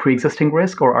marker of pre-existing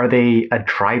risk or are they a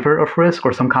driver of risk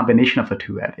or some combination of the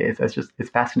two? It's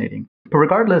fascinating. But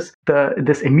regardless,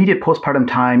 this immediate postpartum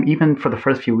time, even for the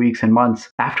first few weeks and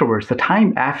months afterwards, the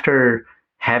time after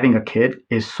having a kid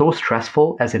is so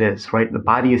stressful as it is, right? The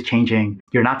body is changing.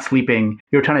 You're not sleeping.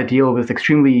 You're trying to deal with this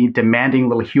extremely demanding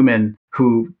little human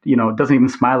who, doesn't even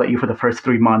smile at you for the first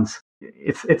 3 months.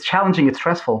 It's challenging, it's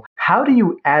stressful. How do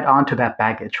you add on to that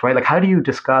baggage, right? Like, how do you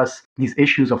discuss these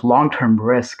issues of long-term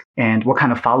risk and what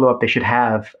kind of follow-up they should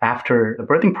have after the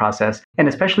birthing process? And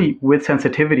especially with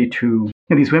sensitivity to,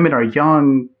 these women are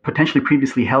young, potentially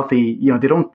previously healthy.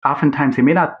 They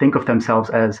may not think of themselves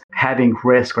as having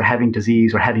risk or having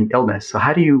disease or having illness. So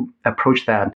how do you approach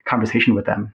that conversation with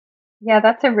them? Yeah,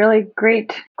 that's a really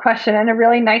great question and a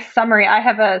really nice summary. I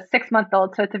have a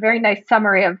 6-month-old, so it's a very nice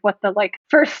summary of what the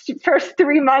first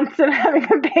 3 months of having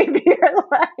a baby are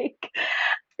like.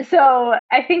 So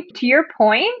I think to your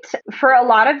point, for a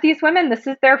lot of these women, this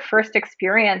is their first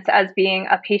experience as being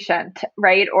a patient,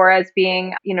 right? Or as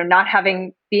being,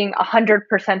 being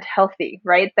 100% healthy,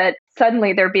 right? That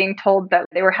suddenly they're being told that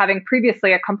they were having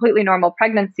previously a completely normal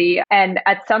pregnancy. And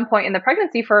at some point in the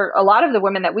pregnancy, for a lot of the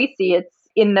women that we see, it's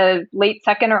in the late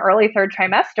second or early third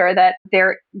trimester that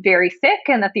they're very sick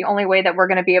and that the only way that we're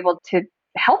going to be able to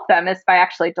help them is by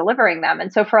actually delivering them.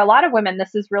 And so for a lot of women,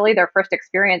 this is really their first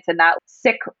experience in that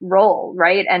sick role,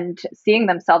 right? And seeing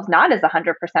themselves not as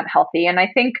 100% healthy. And I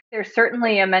think there's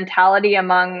certainly a mentality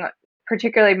among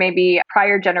particularly maybe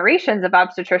prior generations of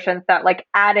obstetricians that like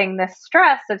adding this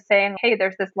stress of saying, hey,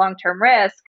 there's this long-term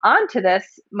risk onto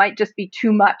this might just be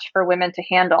too much for women to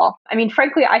handle. I mean,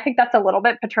 frankly, I think that's a little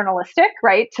bit paternalistic,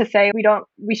 right? To say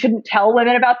we shouldn't tell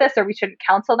women about this or we shouldn't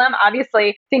counsel them.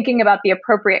 Obviously, thinking about the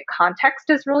appropriate context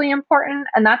is really important.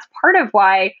 And that's part of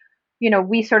why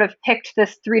we sort of picked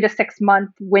this 3 to 6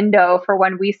 month window for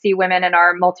when we see women in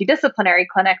our multidisciplinary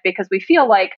clinic, because we feel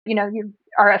like, you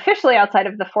are officially outside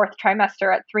of the 4th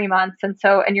trimester at 3 months. And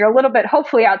you're a little bit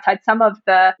hopefully outside some of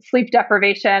the sleep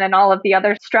deprivation and all of the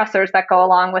other stressors that go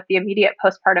along with the immediate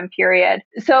postpartum period.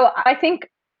 So I think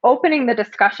opening the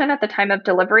discussion at the time of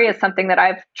delivery is something that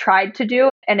I've tried to do.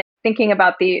 And thinking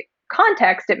about the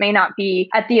context, it may not be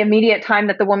at the immediate time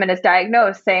that the woman is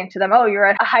diagnosed saying to them, oh, you're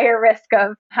at a higher risk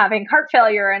of having heart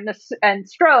failure and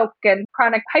stroke and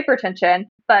chronic hypertension.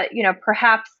 But,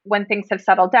 perhaps when things have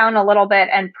settled down a little bit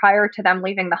and prior to them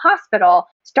leaving the hospital,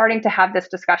 starting to have this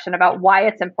discussion about why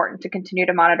it's important to continue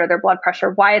to monitor their blood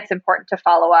pressure, why it's important to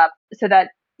follow up, so that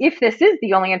if this is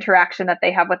the only interaction that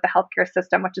they have with the healthcare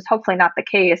system, which is hopefully not the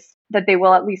case, that they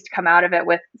will at least come out of it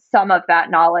with some of that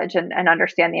knowledge and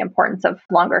understand the importance of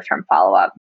longer term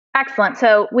follow-up. Excellent.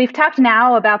 So we've talked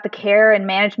now about the care and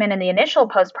management in the initial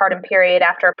postpartum period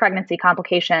after a pregnancy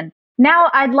complication. Now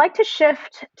I'd like to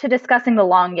shift to discussing the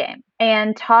long game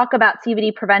and talk about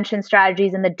CVD prevention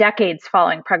strategies in the decades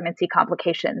following pregnancy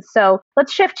complications. So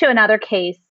let's shift to another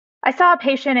case. I saw a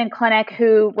patient in clinic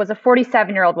who was a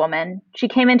 47-year-old woman. She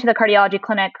came into the cardiology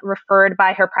clinic referred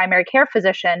by her primary care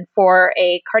physician for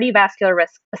a cardiovascular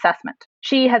risk assessment.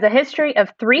 She has a history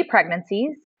of 3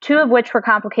 pregnancies, 2 of which were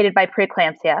complicated by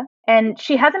preeclampsia. And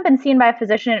she hasn't been seen by a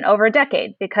physician in over a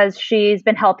decade because she's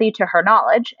been healthy to her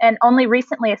knowledge and only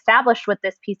recently established with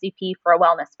this PCP for a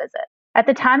wellness visit. At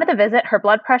the time of the visit, her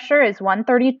blood pressure is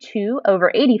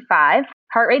 132/85,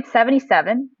 heart rate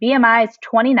 77, BMI is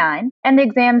 29, and the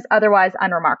exam's otherwise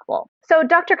unremarkable. So,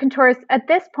 Dr. Contouras, at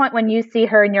this point when you see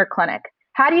her in your clinic,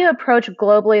 how do you approach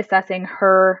globally assessing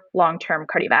her long-term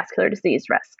cardiovascular disease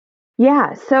risk?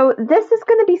 Yeah, so this is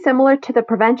going to be similar to the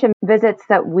prevention visits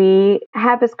that we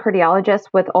have as cardiologists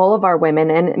with all of our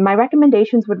women. And my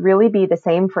recommendations would really be the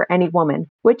same for any woman,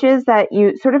 which is that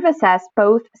you sort of assess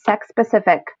both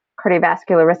sex-specific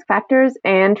cardiovascular risk factors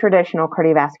and traditional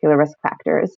cardiovascular risk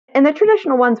factors. And the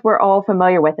traditional ones we're all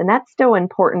familiar with, and that's still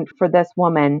important for this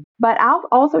woman. But I'll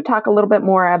also talk a little bit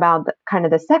more about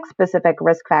the sex-specific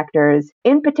risk factors.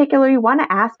 In particular, you want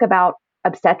to ask about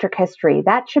obstetric history.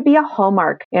 That should be a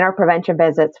hallmark in our prevention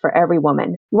visits for every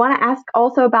woman. You want to ask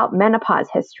also about menopause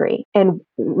history and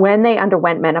when they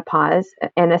underwent menopause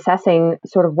and assessing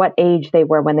sort of what age they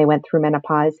were when they went through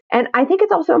menopause. And I think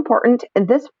it's also important,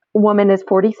 this woman is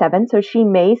 47, so she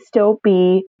may still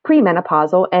be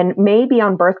premenopausal and may be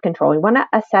on birth control. You want to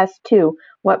assess too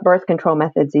what birth control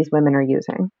methods these women are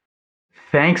using.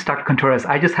 Thanks, Dr. Contouras.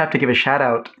 I just have to give a shout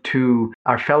out to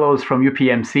our fellows from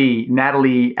UPMC,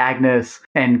 Natalie, Agnes,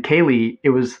 and Kaylee.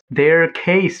 It was their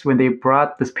case when they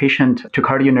brought this patient to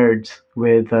CardioNerds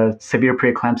with severe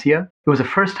preeclampsia. It was the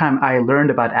first time I learned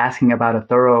about asking about a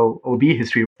thorough OB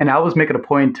history. And I always make it a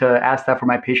point to ask that for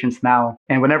my patients now.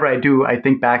 And whenever I do, I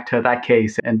think back to that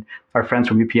case and our friends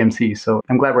from UPMC. So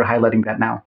I'm glad we're highlighting that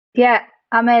now. Yeah.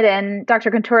 Ahmed and Dr.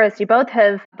 Contouras, you both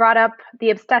have brought up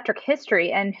the obstetric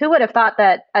history, and who would have thought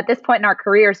that at this point in our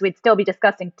careers, we'd still be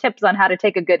discussing tips on how to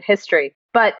take a good history.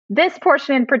 But this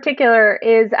portion in particular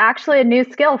is actually a new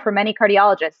skill for many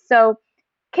cardiologists. So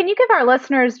can you give our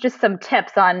listeners just some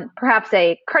tips on perhaps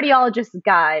a cardiologist's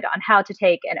guide on how to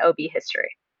take an OB history?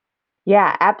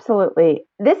 Yeah, absolutely.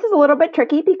 This is a little bit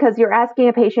tricky because you're asking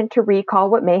a patient to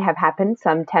recall what may have happened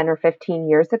some 10 or 15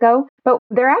 years ago. But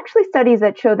there are actually studies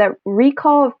that show that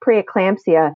recall of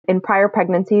preeclampsia in prior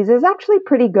pregnancies is actually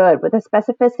pretty good with a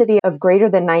specificity of greater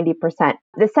than 90%.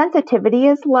 The sensitivity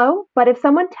is low, but if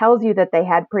someone tells you that they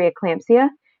had preeclampsia,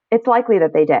 it's likely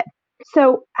that they did.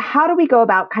 So how do we go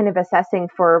about kind of assessing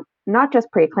for not just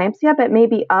preeclampsia, but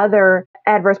maybe other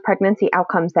adverse pregnancy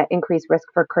outcomes that increase risk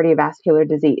for cardiovascular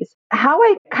disease? How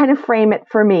I kind of frame it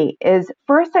for me is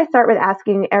first I start with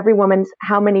asking every woman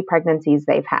how many pregnancies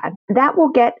they've had. That will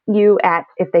get you at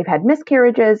if they've had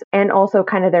miscarriages and also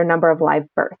kind of their number of live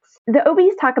births. The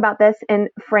OBs talk about this in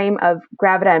frame of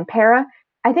gravida and para.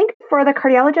 I think for the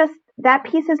cardiologist, that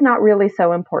piece is not really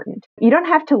so important. You don't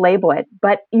have to label it,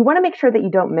 but you want to make sure that you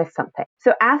don't miss something.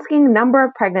 So asking number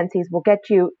of pregnancies will get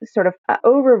you sort of an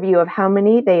overview of how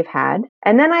many they've had.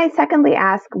 And then I secondly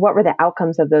ask, what were the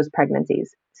outcomes of those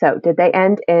pregnancies? So did they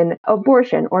end in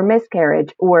abortion or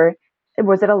miscarriage, or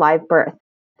was it a live birth?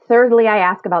 Thirdly, I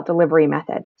ask about delivery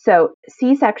method. So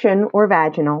C-section or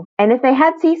vaginal. And if they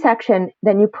had C-section,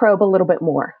 then you probe a little bit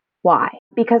more. Why?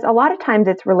 Because a lot of times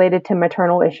it's related to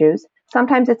maternal issues.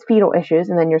 Sometimes it's fetal issues,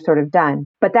 and then you're sort of done.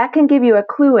 But that can give you a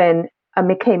clue in,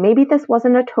 okay, maybe this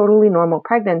wasn't a totally normal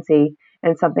pregnancy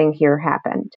and something here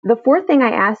happened. The fourth thing I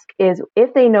ask is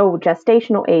if they know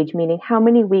gestational age, meaning how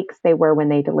many weeks they were when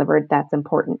they delivered, that's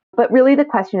important. But really the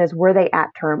question is, were they at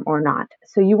term or not?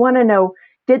 So you want to know,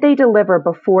 did they deliver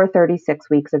before 36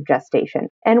 weeks of gestation?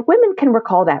 And women can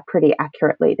recall that pretty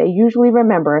accurately. They usually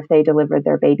remember if they delivered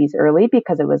their babies early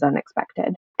because it was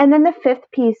unexpected. And then the fifth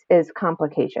piece is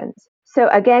complications. So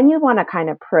again, you want to kind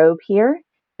of probe here,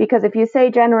 because if you say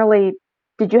generally,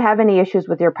 did you have any issues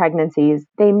with your pregnancies?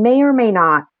 They may or may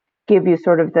not give you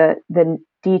sort of the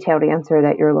detailed answer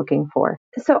that you're looking for.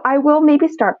 So I will maybe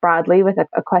start broadly with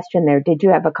a question there. Did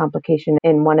you have a complication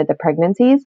in one of the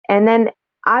pregnancies? And then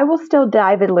I will still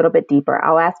dive a little bit deeper.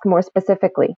 I'll ask more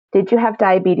specifically, did you have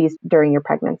diabetes during your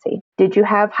pregnancy? Did you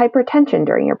have hypertension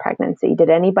during your pregnancy?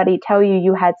 Did anybody tell you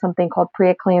you had something called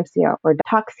preeclampsia or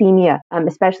toxemia?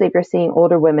 Especially if you're seeing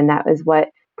older women, that is what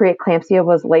preeclampsia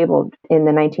was labeled in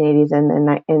the 1980s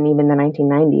and even the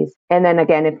 1990s. And then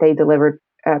again, if they delivered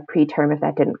preterm, if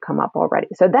that didn't come up already.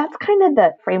 So that's kind of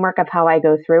the framework of how I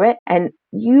go through it. And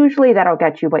usually that'll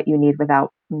get you what you need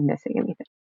without missing anything.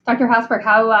 Dr. Hausberg,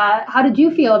 how did you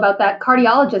feel about that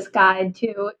cardiologist guide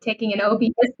to taking an OB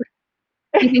history?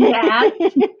 Anything to add?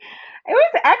 It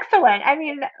was excellent. I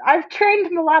mean, I've trained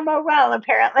Malamo well,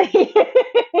 apparently.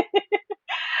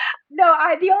 No,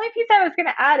 the only piece I was going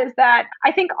to add is that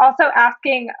I think also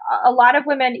asking a lot of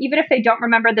women, even if they don't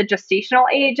remember the gestational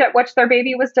age at which their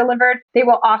baby was delivered, they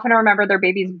will often remember their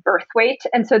baby's birth weight.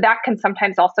 And so that can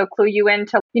sometimes also clue you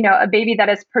into, a baby that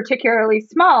is particularly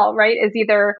small, right, is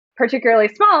either particularly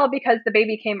small because the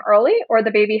baby came early or the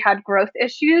baby had growth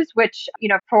issues, which,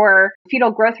 for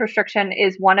fetal growth restriction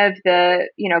is one of the,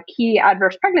 key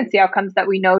adverse pregnancy outcomes that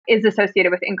we know is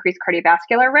associated with increased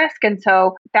cardiovascular risk. And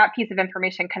so that piece of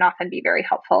information can often be very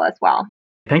helpful as well.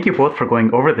 Thank you both for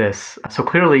going over this. So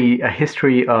clearly, a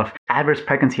history of adverse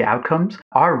pregnancy outcomes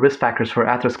are risk factors for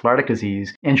atherosclerotic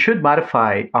disease and should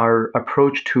modify our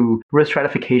approach to risk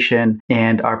stratification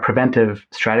and our preventive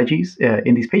strategies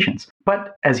in these patients.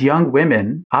 But as young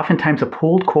women, oftentimes the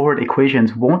pooled cohort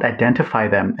equations won't identify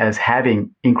them as having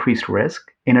increased risk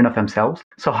in and of themselves.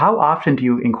 So how often do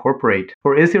you incorporate,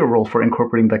 or is there a role for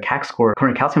incorporating the CAC score,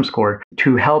 coronary calcium score,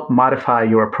 to help modify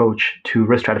your approach to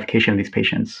risk stratification in these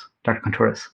patients? Dr.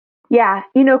 Contouras. Yeah,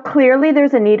 clearly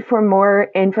there's a need for more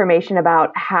information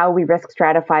about how we risk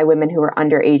stratify women who are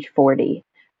under age 40.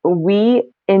 We,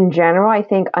 in general, I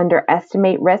think,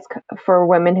 underestimate risk for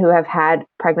women who have had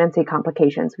pregnancy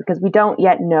complications because we don't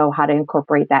yet know how to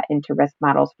incorporate that into risk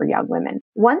models for young women.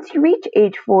 Once you reach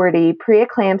age 40,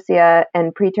 preeclampsia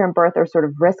and preterm birth are sort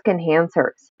of risk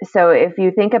enhancers. So if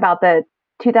you think about the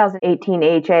 2018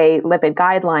 AHA lipid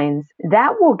guidelines,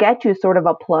 that will get you sort of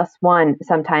a +1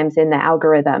 sometimes in the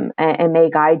algorithm and may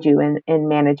guide you in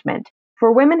management.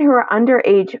 For women who are under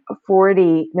age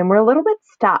 40, then we're a little bit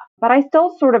stuck, but I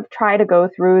still sort of try to go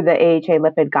through the AHA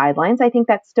lipid guidelines. I think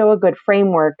that's still a good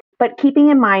framework, but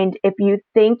keeping in mind, if you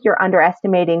think you're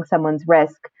underestimating someone's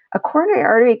risk, a coronary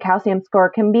artery calcium score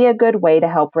can be a good way to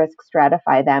help risk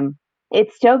stratify them.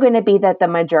 It's still going to be that the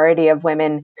majority of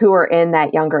women who are in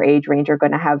that younger age range are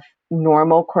going to have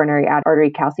normal coronary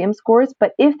artery calcium scores.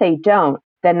 But if they don't,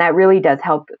 then that really does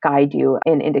help guide you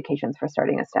in indications for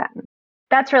starting a statin.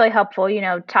 That's really helpful,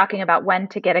 talking about when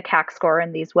to get a CAC score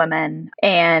in these women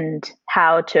and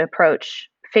how to approach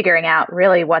figuring out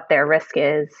really what their risk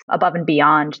is above and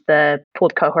beyond the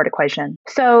pooled cohort equation.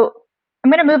 So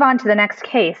I'm going to move on to the next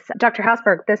case. Dr.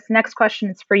 Hausberg, this next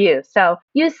question is for you. So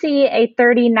you see a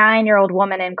 39-year-old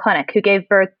woman in clinic who gave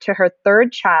birth to her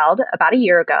third child about a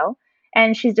year ago,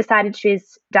 and she's decided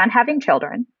she's done having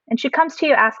children. And she comes to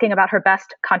you asking about her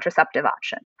best contraceptive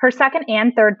option. Her second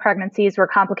and third pregnancies were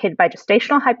complicated by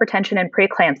gestational hypertension and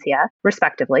preeclampsia,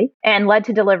 respectively, and led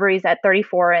to deliveries at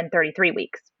 34 and 33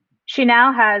 weeks. She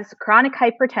now has chronic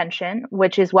hypertension,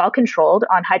 which is well controlled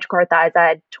on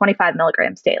hydrochlorothiazide 25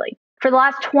 milligrams daily. For the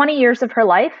last 20 years of her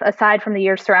life, aside from the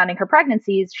years surrounding her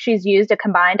pregnancies, she's used a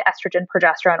combined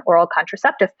estrogen-progesterone oral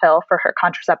contraceptive pill for her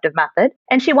contraceptive method,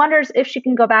 and she wonders if she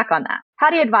can go back on that.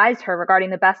 How do you advise her regarding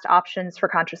the best options for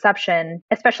contraception,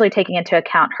 especially taking into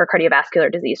account her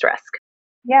cardiovascular disease risk?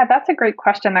 Yeah, that's a great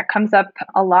question that comes up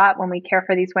a lot when we care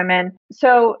for these women.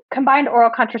 So, combined oral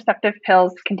contraceptive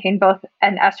pills contain both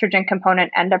an estrogen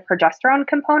component and a progesterone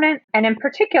component. And in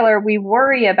particular, we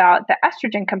worry about the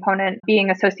estrogen component being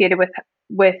associated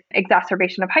with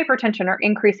exacerbation of hypertension or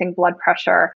increasing blood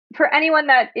pressure. For anyone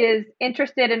that is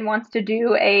interested and wants to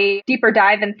do a deeper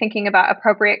dive in thinking about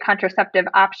appropriate contraceptive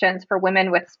options for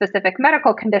women with specific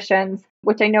medical conditions,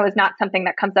 which I know is not something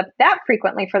that comes up that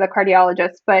frequently for the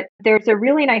cardiologist, but there's a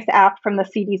really nice app from the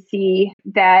CDC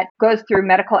that goes through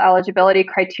medical eligibility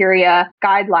criteria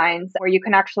guidelines where you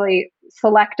can actually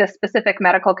select a specific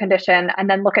medical condition and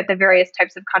then look at the various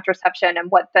types of contraception and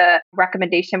what the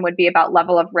recommendation would be about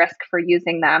level of risk for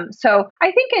using them. So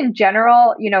I think in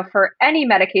general, for any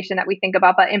medication that we think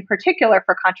about, but in particular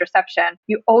for contraception,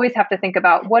 you always have to think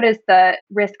about what is the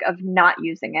risk of not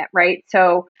using it, right?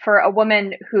 So for a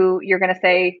woman who you're going to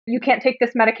say, you can't take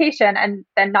this medication and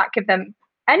then not give them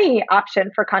any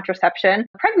option for contraception,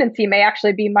 pregnancy may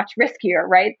actually be much riskier,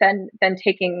 right, than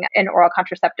taking an oral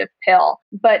contraceptive pill.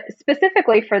 But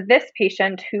specifically for this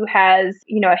patient who has,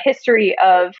 a history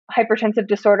of hypertensive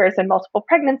disorders and multiple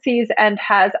pregnancies and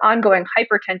has ongoing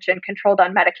hypertension controlled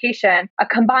on medication, a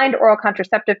combined oral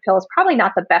contraceptive pill is probably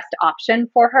not the best option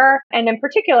for her. And in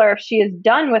particular, if she is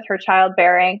done with her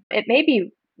childbearing, it may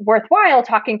be worthwhile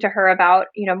talking to her about,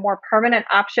 more permanent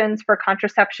options for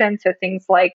contraception. So things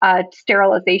like a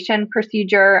sterilization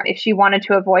procedure. If she wanted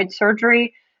to avoid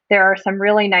surgery, there are some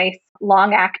really nice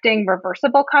long-acting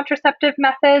reversible contraceptive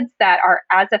methods that are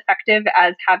as effective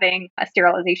as having a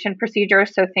sterilization procedure.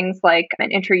 So things like an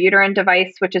intrauterine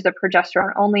device, which is a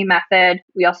progesterone-only method.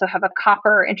 We also have a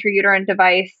copper intrauterine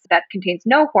device that contains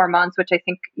no hormones, which I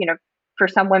think, for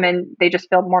some women, they just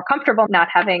feel more comfortable not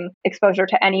having exposure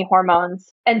to any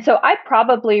hormones. And so I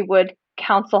probably would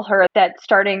counsel her that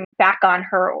starting back on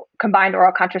her combined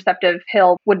oral contraceptive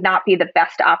pill would not be the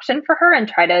best option for her, and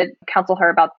try to counsel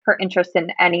her about her interest in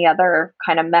any other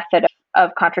kind of method of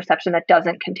contraception that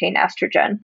doesn't contain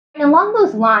estrogen. And along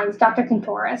those lines, Dr.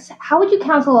 Kantoris, how would you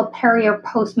counsel a peri or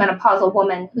postmenopausal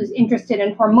woman who's interested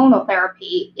in hormonal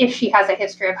therapy if she has a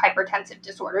history of hypertensive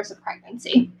disorders of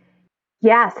pregnancy?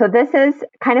 Yeah, so this is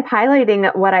kind of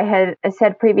highlighting what I had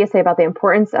said previously about the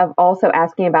importance of also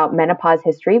asking about menopause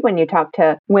history when you talk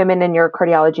to women in your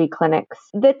cardiology clinics.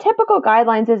 The typical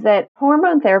guidelines is that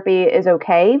hormone therapy is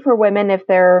okay for women if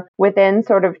they're within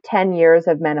sort of 10 years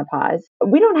of menopause.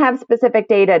 We don't have specific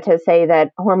data to say that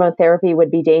hormone therapy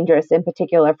would be dangerous, in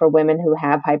particular for women who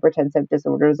have hypertensive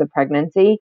disorders of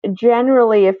pregnancy.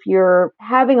 Generally, if you're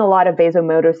having a lot of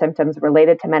vasomotor symptoms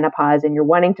related to menopause and you're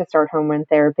wanting to start hormone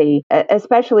therapy,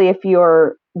 especially if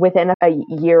you're within a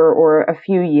year or a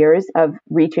few years of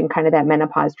reaching kind of that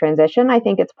menopause transition, I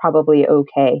think it's probably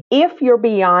okay. If you're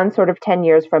beyond sort of 10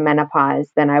 years from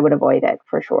menopause, then I would avoid it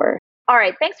for sure. All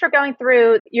right. Thanks for going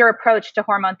through your approach to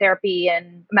hormone therapy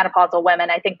in menopausal women.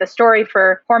 I think the story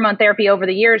for hormone therapy over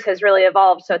the years has really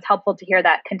evolved, so it's helpful to hear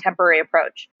that contemporary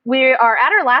approach. We are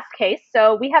at our last case.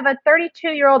 So we have a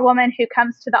 32-year-old woman who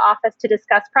comes to the office to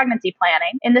discuss pregnancy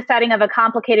planning in the setting of a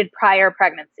complicated prior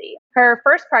pregnancy. Her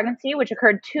first pregnancy, which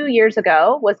occurred 2 years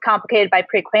ago, was complicated by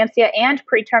preeclampsia and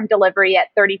preterm delivery at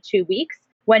 32 weeks,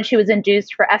 when she was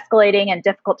induced for escalating and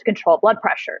difficult to control blood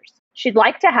pressures. She'd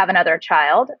like to have another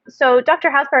child. So, Dr.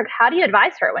 Hausberg, how do you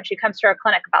advise her when she comes to our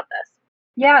clinic about this?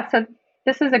 Yeah, so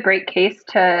this is a great case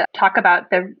to talk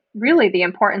about the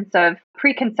importance of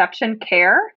preconception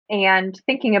care and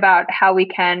thinking about how we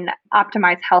can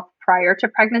optimize health prior to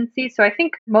pregnancy. So I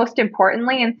think most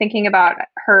importantly in thinking about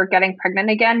her getting pregnant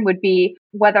again would be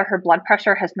whether her blood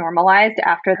pressure has normalized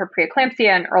after her preeclampsia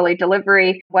and early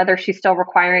delivery, whether she's still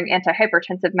requiring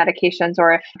antihypertensive medications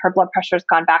or if her blood pressure has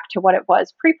gone back to what it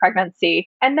was pre-pregnancy.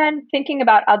 And then thinking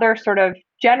about other sort of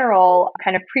general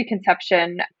kind of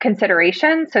preconception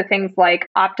considerations. So things like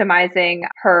optimizing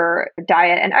her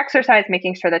diet and exercise,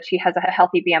 making sure that she has a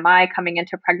healthy BMI coming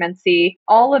into pregnancy.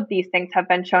 All of these things have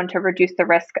been shown to reduce the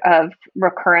risk of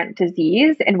recurrent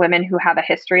disease in women who have a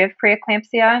history of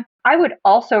preeclampsia. I would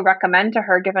also recommend to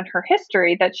her, given her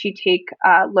history, that she take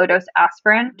low-dose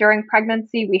aspirin during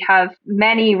pregnancy. We have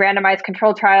many randomized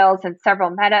controlled trials and several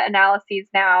meta-analyses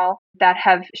now that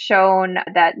have shown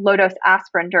that low-dose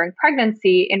aspirin during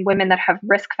pregnancy in women that have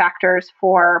risk factors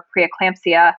for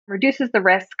preeclampsia reduces the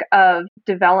risk of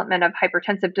development of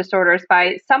hypertensive disorders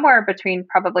by somewhere between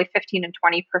probably 15 and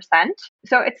 20%.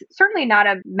 So it's certainly not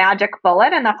a magic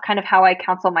bullet, and that's kind of how I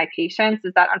counsel my patients,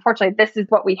 is that unfortunately this is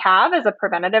what we have as a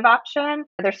preventative option.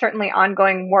 There's certainly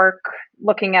ongoing work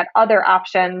looking at other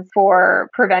options for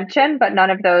prevention, but none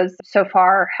of those so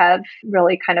far have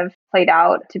really kind of played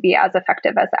out to be as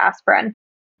effective as aspirin.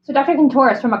 So Dr.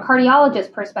 Contreras, from a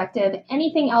cardiologist perspective,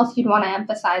 anything else you'd want to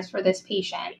emphasize for this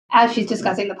patient as she's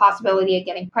discussing the possibility of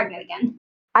getting pregnant again?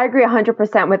 I agree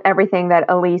 100% with everything that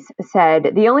Elise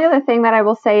said. The only other thing that I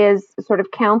will say is sort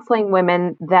of counseling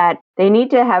women that they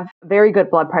need to have very good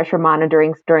blood pressure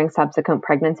monitoring during subsequent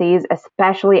pregnancies,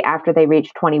 especially after they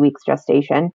reach 20 weeks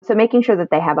gestation. So making sure that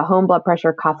they have a home blood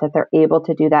pressure cuff, that they're able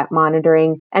to do that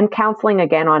monitoring, and counseling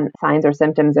again on signs or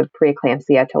symptoms of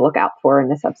preeclampsia to look out for in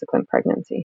the subsequent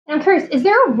pregnancy. I'm curious, is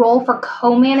there a role for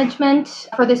co-management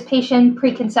for this patient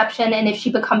preconception and if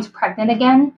she becomes pregnant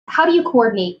again? How do you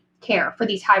coordinate care for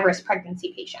these high-risk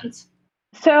pregnancy patients?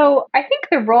 So I think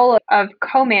the role of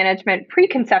co-management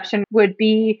preconception would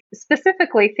be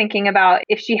specifically thinking about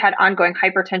if she had ongoing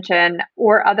hypertension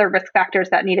or other risk factors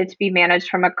that needed to be managed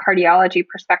from a cardiology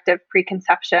perspective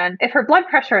preconception. If her blood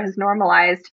pressure has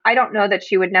normalized, I don't know that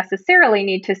she would necessarily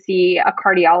need to see a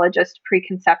cardiologist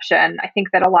preconception. I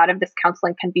think that a lot of this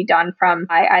counseling can be done from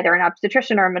either an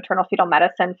obstetrician or a maternal fetal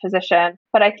medicine physician.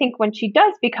 But I think when she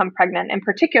does become pregnant, in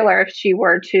particular, if she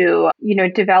were to,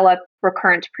 develop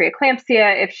recurrent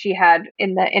preeclampsia, if she had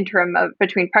in the interim of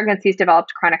between pregnancies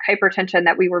developed chronic hypertension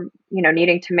that we were,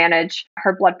 needing to manage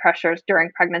her blood pressures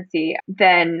during pregnancy,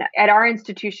 then at our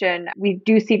institution, we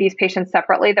do see these patients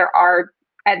separately.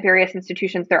 At various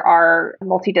institutions, there are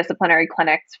multidisciplinary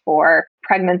clinics for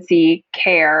pregnancy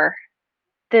care.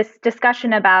 This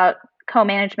discussion about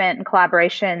co-management and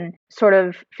collaboration sort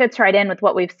of fits right in with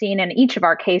what we've seen in each of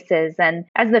our cases. And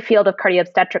as the field of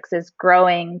cardiobstetrics is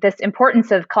growing, this importance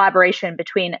of collaboration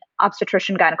between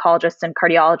obstetrician, gynecologists, and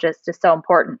cardiologists is so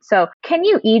important. So can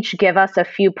you each give us a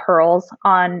few pearls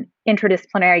on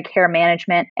interdisciplinary care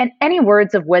management and any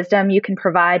words of wisdom you can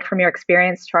provide from your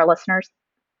experience to our listeners?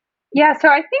 Yeah, so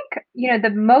I think, the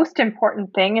most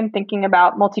important thing in thinking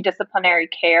about multidisciplinary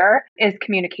care is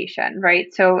communication, right?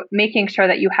 So making sure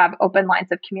that you have open lines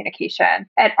of communication.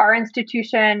 At our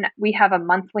institution, we have a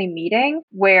monthly meeting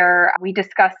where we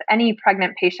discuss any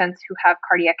pregnant patients who have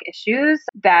cardiac issues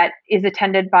that is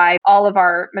attended by all of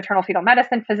our maternal fetal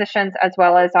medicine physicians, as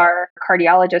well as our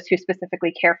cardiologists who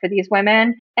specifically care for these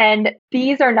women. And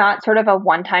these are not sort of a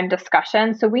one-time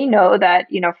discussion. So we know that,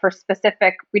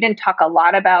 we didn't talk a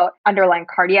lot about underlying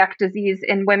cardiac disease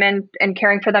in women and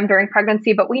caring for them during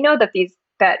pregnancy, but we know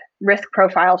that risk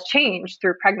profiles change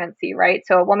through pregnancy, right?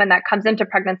 So a woman that comes into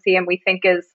pregnancy and we think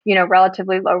is,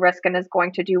 relatively low risk and is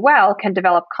going to do well can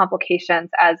develop complications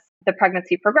as the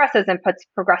pregnancy progresses and puts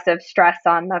progressive stress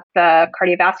on the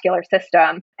cardiovascular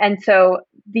system. And so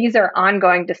these are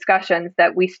ongoing discussions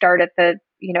that we start at the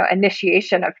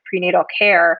initiation of prenatal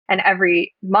care and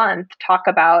every month talk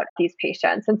about these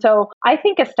patients. And so I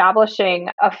think establishing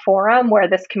a forum where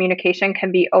this communication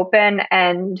can be open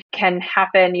and can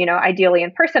happen, ideally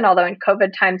in person, although in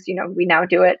COVID times, we now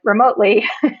do it remotely,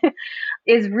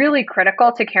 is really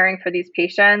critical to caring for these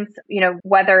patients,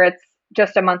 whether it's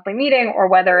just a monthly meeting or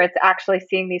whether it's actually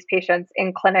seeing these patients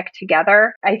in clinic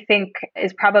together, I think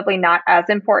is probably not as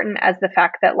important as the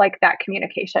fact that that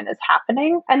communication is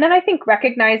happening. And then I think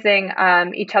recognizing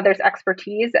each other's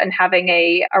expertise and having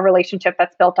a relationship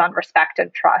that's built on respect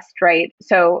and trust, right?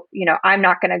 So, I'm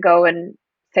not going to go and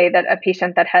say that a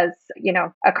patient that has,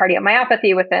 a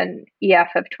cardiomyopathy with an EF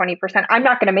of 20%, I'm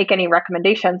not going to make any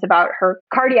recommendations about her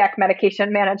cardiac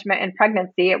medication management in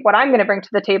pregnancy. What I'm going to bring to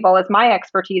the table is my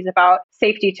expertise about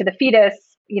safety to the fetus,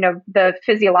 the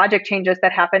physiologic changes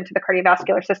that happen to the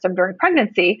cardiovascular system during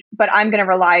pregnancy. But I'm going to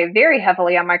rely very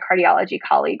heavily on my cardiology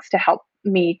colleagues to help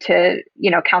me to,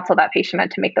 counsel that patient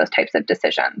and to make those types of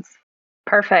decisions.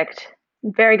 Perfect.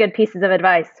 Very good pieces of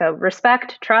advice. So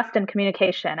respect, trust, and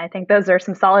communication. I think those are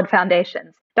some solid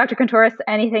foundations. Dr. Contreras,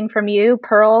 anything from you,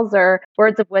 pearls or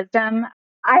words of wisdom?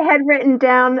 I had written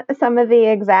down some of the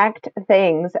exact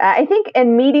things. I think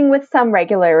in meeting with some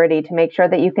regularity to make sure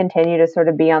that you continue to sort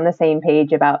of be on the same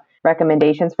page about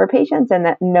recommendations for patients and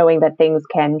that knowing that things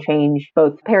can change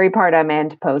both peripartum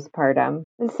and postpartum.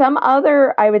 Some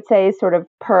other, I would say, sort of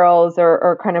pearls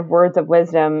or kind of words of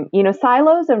wisdom,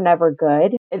 silos are never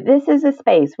good. This is a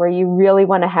space where you really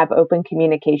want to have open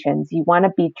communications. You want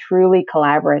to be truly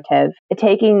collaborative,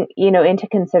 taking, into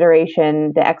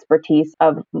consideration the expertise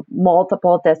of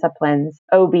multiple disciplines,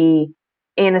 OB,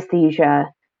 anesthesia,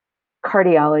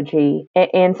 cardiology,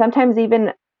 and sometimes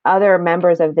even other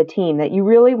members of the team, that you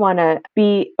really want to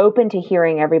be open to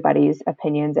hearing everybody's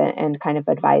opinions and kind of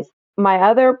advice. My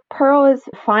other pearl is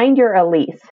find your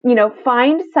Elise.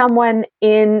 Find someone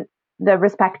in the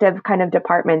respective kind of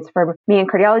departments. For me in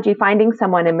cardiology, finding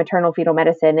someone in maternal fetal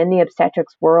medicine in the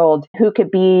obstetrics world who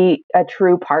could be a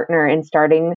true partner in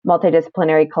starting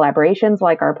multidisciplinary collaborations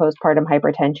like our postpartum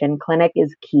hypertension clinic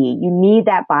is key. You need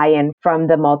that buy-in from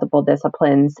the multiple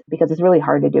disciplines because it's really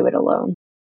hard to do it alone.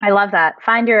 I love that.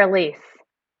 Find your Elise.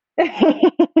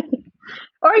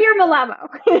 Or your Malamo.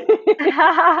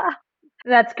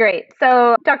 That's great.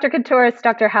 So, Dr. Kontouris,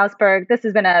 Dr. Hausberg, this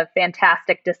has been a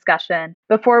fantastic discussion.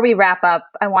 Before we wrap up,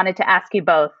 I wanted to ask you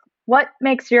both, what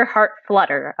makes your heart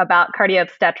flutter about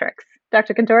cardio-obstetrics?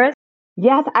 Dr. Kontouris?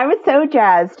 Yes, I was so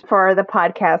jazzed for the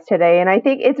podcast today. And I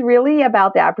think it's really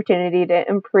about the opportunity to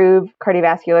improve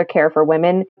cardiovascular care for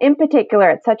women, in particular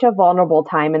at such a vulnerable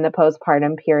time in the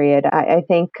postpartum period. I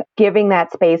think giving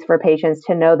that space for patients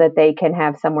to know that they can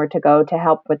have somewhere to go to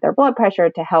help with their blood pressure,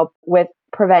 to help with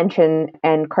prevention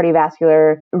and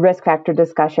cardiovascular risk factor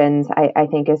discussions, I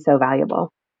think is so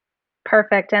valuable.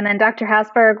 Perfect. And then Dr.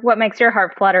 Hausberg, what makes your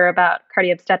heart flutter about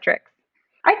cardio-obstetrics?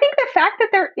 I think the fact that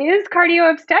there is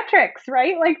cardio obstetrics,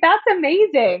 right? Like that's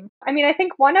amazing. I mean, I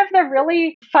think one of the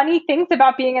really funny things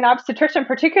about being an obstetrician,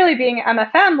 particularly being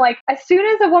MFM, like as soon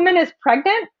as a woman is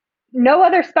pregnant, no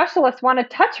other specialists want to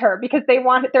touch her because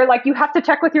they're like, you have to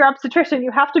check with your obstetrician.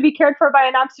 You have to be cared for by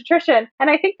an obstetrician. And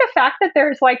I think the fact that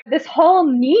there's like this whole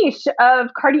niche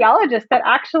of cardiologists that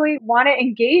actually want to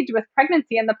engage with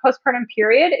pregnancy in the postpartum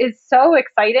period is so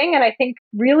exciting. And I think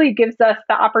really gives us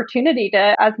the opportunity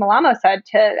to, as Malamo said,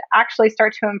 to actually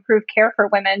start to improve care for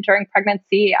women during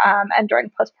pregnancy and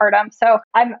during postpartum. So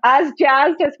I'm as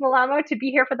jazzed as Malamo to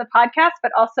be here for the podcast,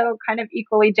 but also kind of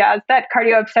equally jazzed that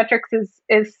cardio obstetrics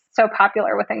is so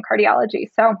popular within cardiology.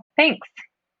 So thanks.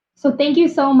 So thank you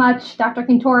so much, Dr.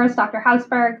 Kontouris, Dr.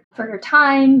 Hausberg, for your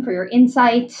time, for your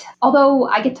insight. Although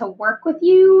I get to work with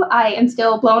you, I am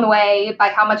still blown away by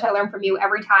how much I learn from you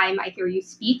every time I hear you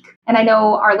speak. And I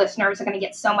know our listeners are going to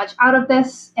get so much out of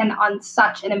this and on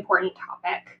such an important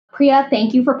topic. Priya,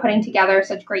 thank you for putting together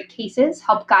such great cases,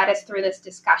 help guide us through this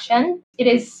discussion. It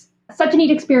is such a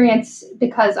neat experience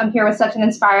because I'm here with such an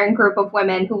inspiring group of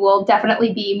women who will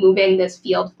definitely be moving this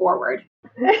field forward.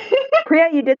 Priya,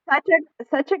 you did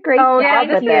such a great job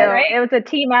with it. Right? It was a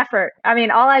team effort. I mean,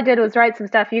 all I did was write some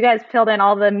stuff. You guys filled in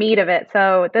all the meat of it.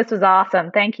 So this was awesome.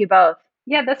 Thank you both.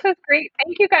 Yeah, this was great.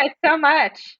 Thank you guys so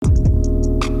much.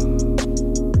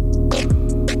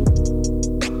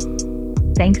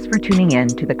 Thanks for tuning in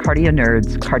to the Cardio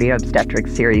Nerds Cardio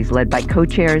Obstetrics series led by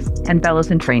co-chairs and fellows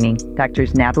in training,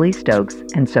 Drs. Natalie Stokes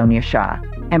and Sonia Shah,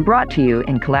 and brought to you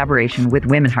in collaboration with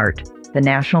Women Heart, the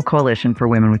National Coalition for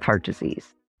Women with Heart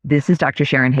Disease. This is Dr.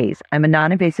 Sharon Hayes. I'm a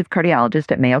non-invasive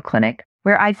cardiologist at Mayo Clinic,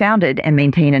 where I founded and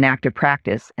maintain an active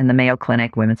practice in the Mayo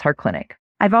Clinic Women's Heart Clinic.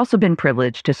 I've also been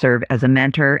privileged to serve as a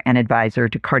mentor and advisor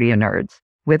to cardio nerds.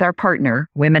 With our partner,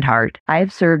 Women Heart, I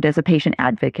have served as a patient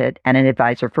advocate and an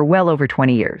advisor for well over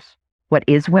 20 years. What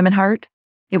is Women Heart?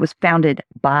 It was founded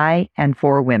by and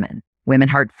for women. Women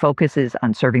Heart focuses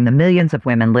on serving the millions of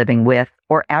women living with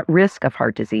or at risk of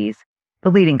heart disease, the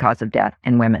leading cause of death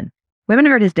in women. Women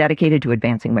Heart is dedicated to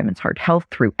advancing women's heart health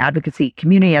through advocacy,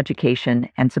 community education,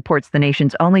 and supports the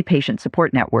nation's only patient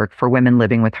support network for women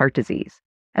living with heart disease.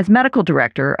 As medical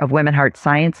director of Women Heart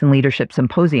Science and Leadership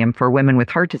Symposium for Women with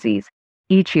Heart Disease,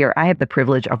 each year I have the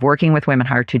privilege of working with Women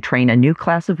Heart to train a new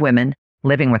class of women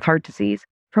living with heart disease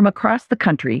from across the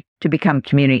country to become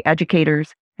community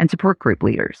educators and support group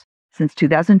leaders. Since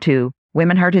 2002,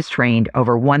 Women Heart has trained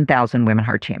over 1,000 Women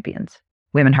Heart champions.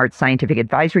 Women Heart Scientific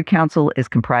Advisory Council is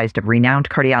comprised of renowned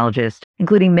cardiologists,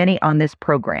 including many on this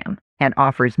program, and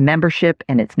offers membership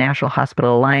in its National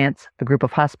Hospital Alliance, a group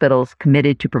of hospitals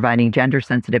committed to providing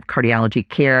gender-sensitive cardiology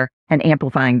care and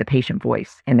amplifying the patient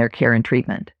voice in their care and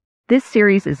treatment. This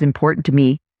series is important to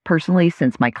me personally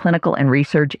since my clinical and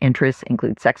research interests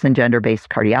include sex and gender-based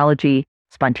cardiology,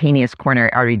 spontaneous coronary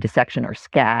artery dissection or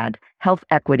SCAD, health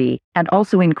equity, and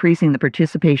also increasing the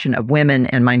participation of women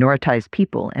and minoritized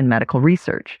people in medical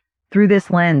research. Through this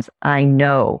lens, I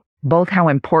know both how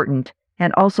important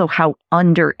and also how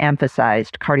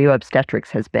underemphasized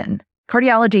cardio-obstetrics has been.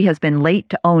 Cardiology has been late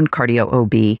to own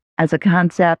cardio-OB as a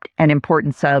concept and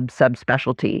important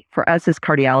subspecialty for us as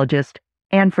cardiologists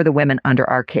and for the women under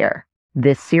our care.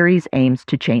 This series aims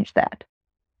to change that.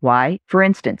 Why? For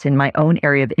instance, in my own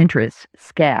area of interest,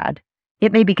 SCAD,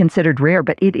 it may be considered rare,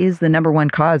 but it is the number one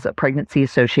cause of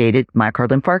pregnancy-associated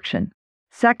myocardial infarction.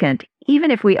 Second,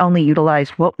 even if we only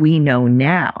utilize what we know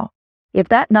now, if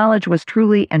that knowledge was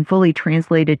truly and fully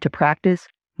translated to practice,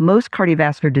 most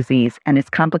cardiovascular disease and its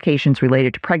complications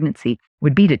related to pregnancy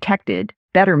would be detected,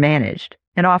 better managed,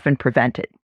 and often prevented.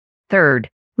 Third,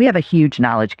 we have a huge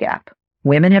knowledge gap.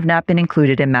 Women have not been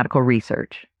included in medical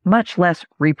research. much less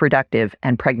reproductive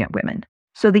and pregnant women.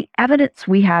 So the evidence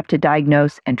we have to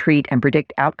diagnose and treat and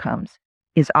predict outcomes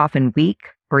is often weak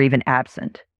or even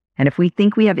absent. And if we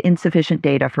think we have insufficient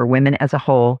data for women as a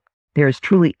whole, there is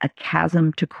truly a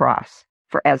chasm to cross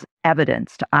for as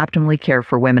evidence to optimally care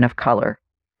for women of color,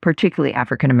 particularly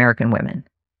African American women,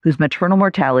 whose maternal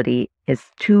mortality is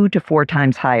 2 to 4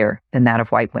 times higher than that of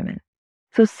white women.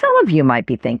 So some of you might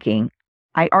be thinking,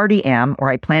 I already am, or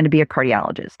I plan to be a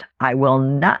cardiologist. I will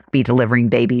not be delivering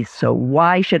babies, so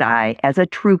why should I, as a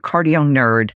true cardio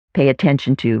nerd, pay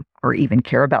attention to or even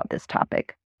care about this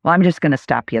topic? Well, I'm just going to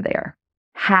stop you there.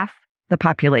 Half the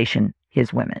population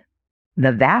is women.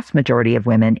 The vast majority of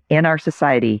women in our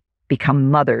society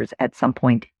become mothers at some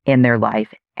point in their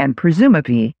life, and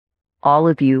presumably all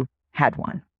of you had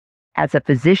one. As a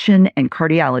physician and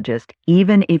cardiologist,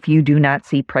 even if you do not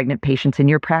see pregnant patients in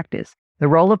your practice, the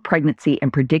role of pregnancy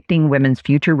in predicting women's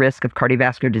future risk of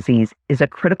cardiovascular disease is a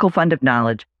critical fund of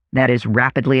knowledge that is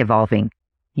rapidly evolving.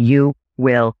 You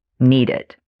will need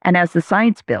it. And as the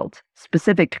science builds,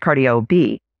 specific to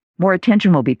cardio-OB, more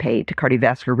attention will be paid to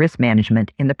cardiovascular risk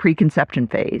management in the preconception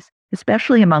phase,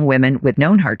 especially among women with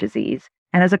known heart disease.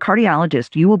 And as a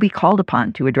cardiologist, you will be called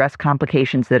upon to address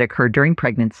complications that occur during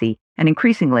pregnancy and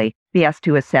increasingly be asked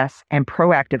to assess and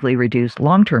proactively reduce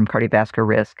long-term cardiovascular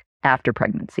risk after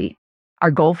pregnancy.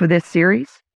 Our goal for this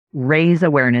series? Raise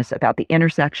awareness about the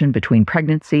intersection between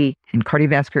pregnancy and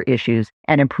cardiovascular issues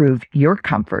and improve your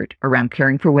comfort around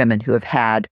caring for women who have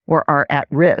had or are at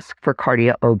risk for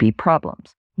cardio-OB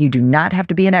problems. You do not have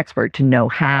to be an expert to know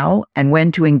how and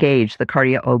when to engage the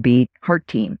cardio-OB heart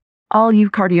team. All you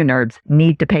cardio nerds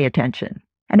need to pay attention.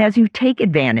 And as you take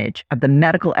advantage of the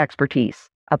medical expertise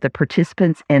of the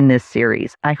participants in this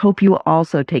series, I hope you will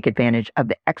also take advantage of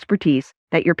the expertise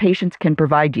that your patients can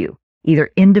provide you, either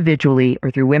individually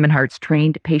or through Women Heart's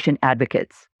trained patient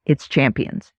advocates, its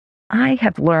champions. I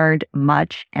have learned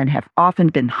much and have often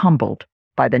been humbled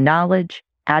by the knowledge,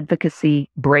 advocacy,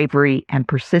 bravery, and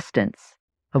persistence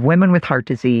of women with heart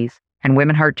disease and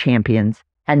Women Heart champions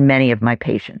and many of my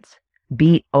patients.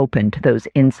 Be open to those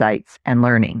insights and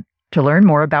learning. To learn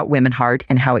more about Women Heart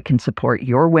and how it can support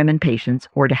your women patients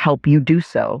or to help you do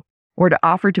so, or to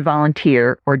offer to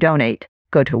volunteer or donate,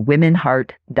 go to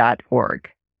womenheart.org.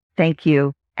 Thank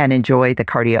you and enjoy the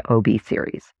Cardio OB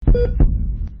series.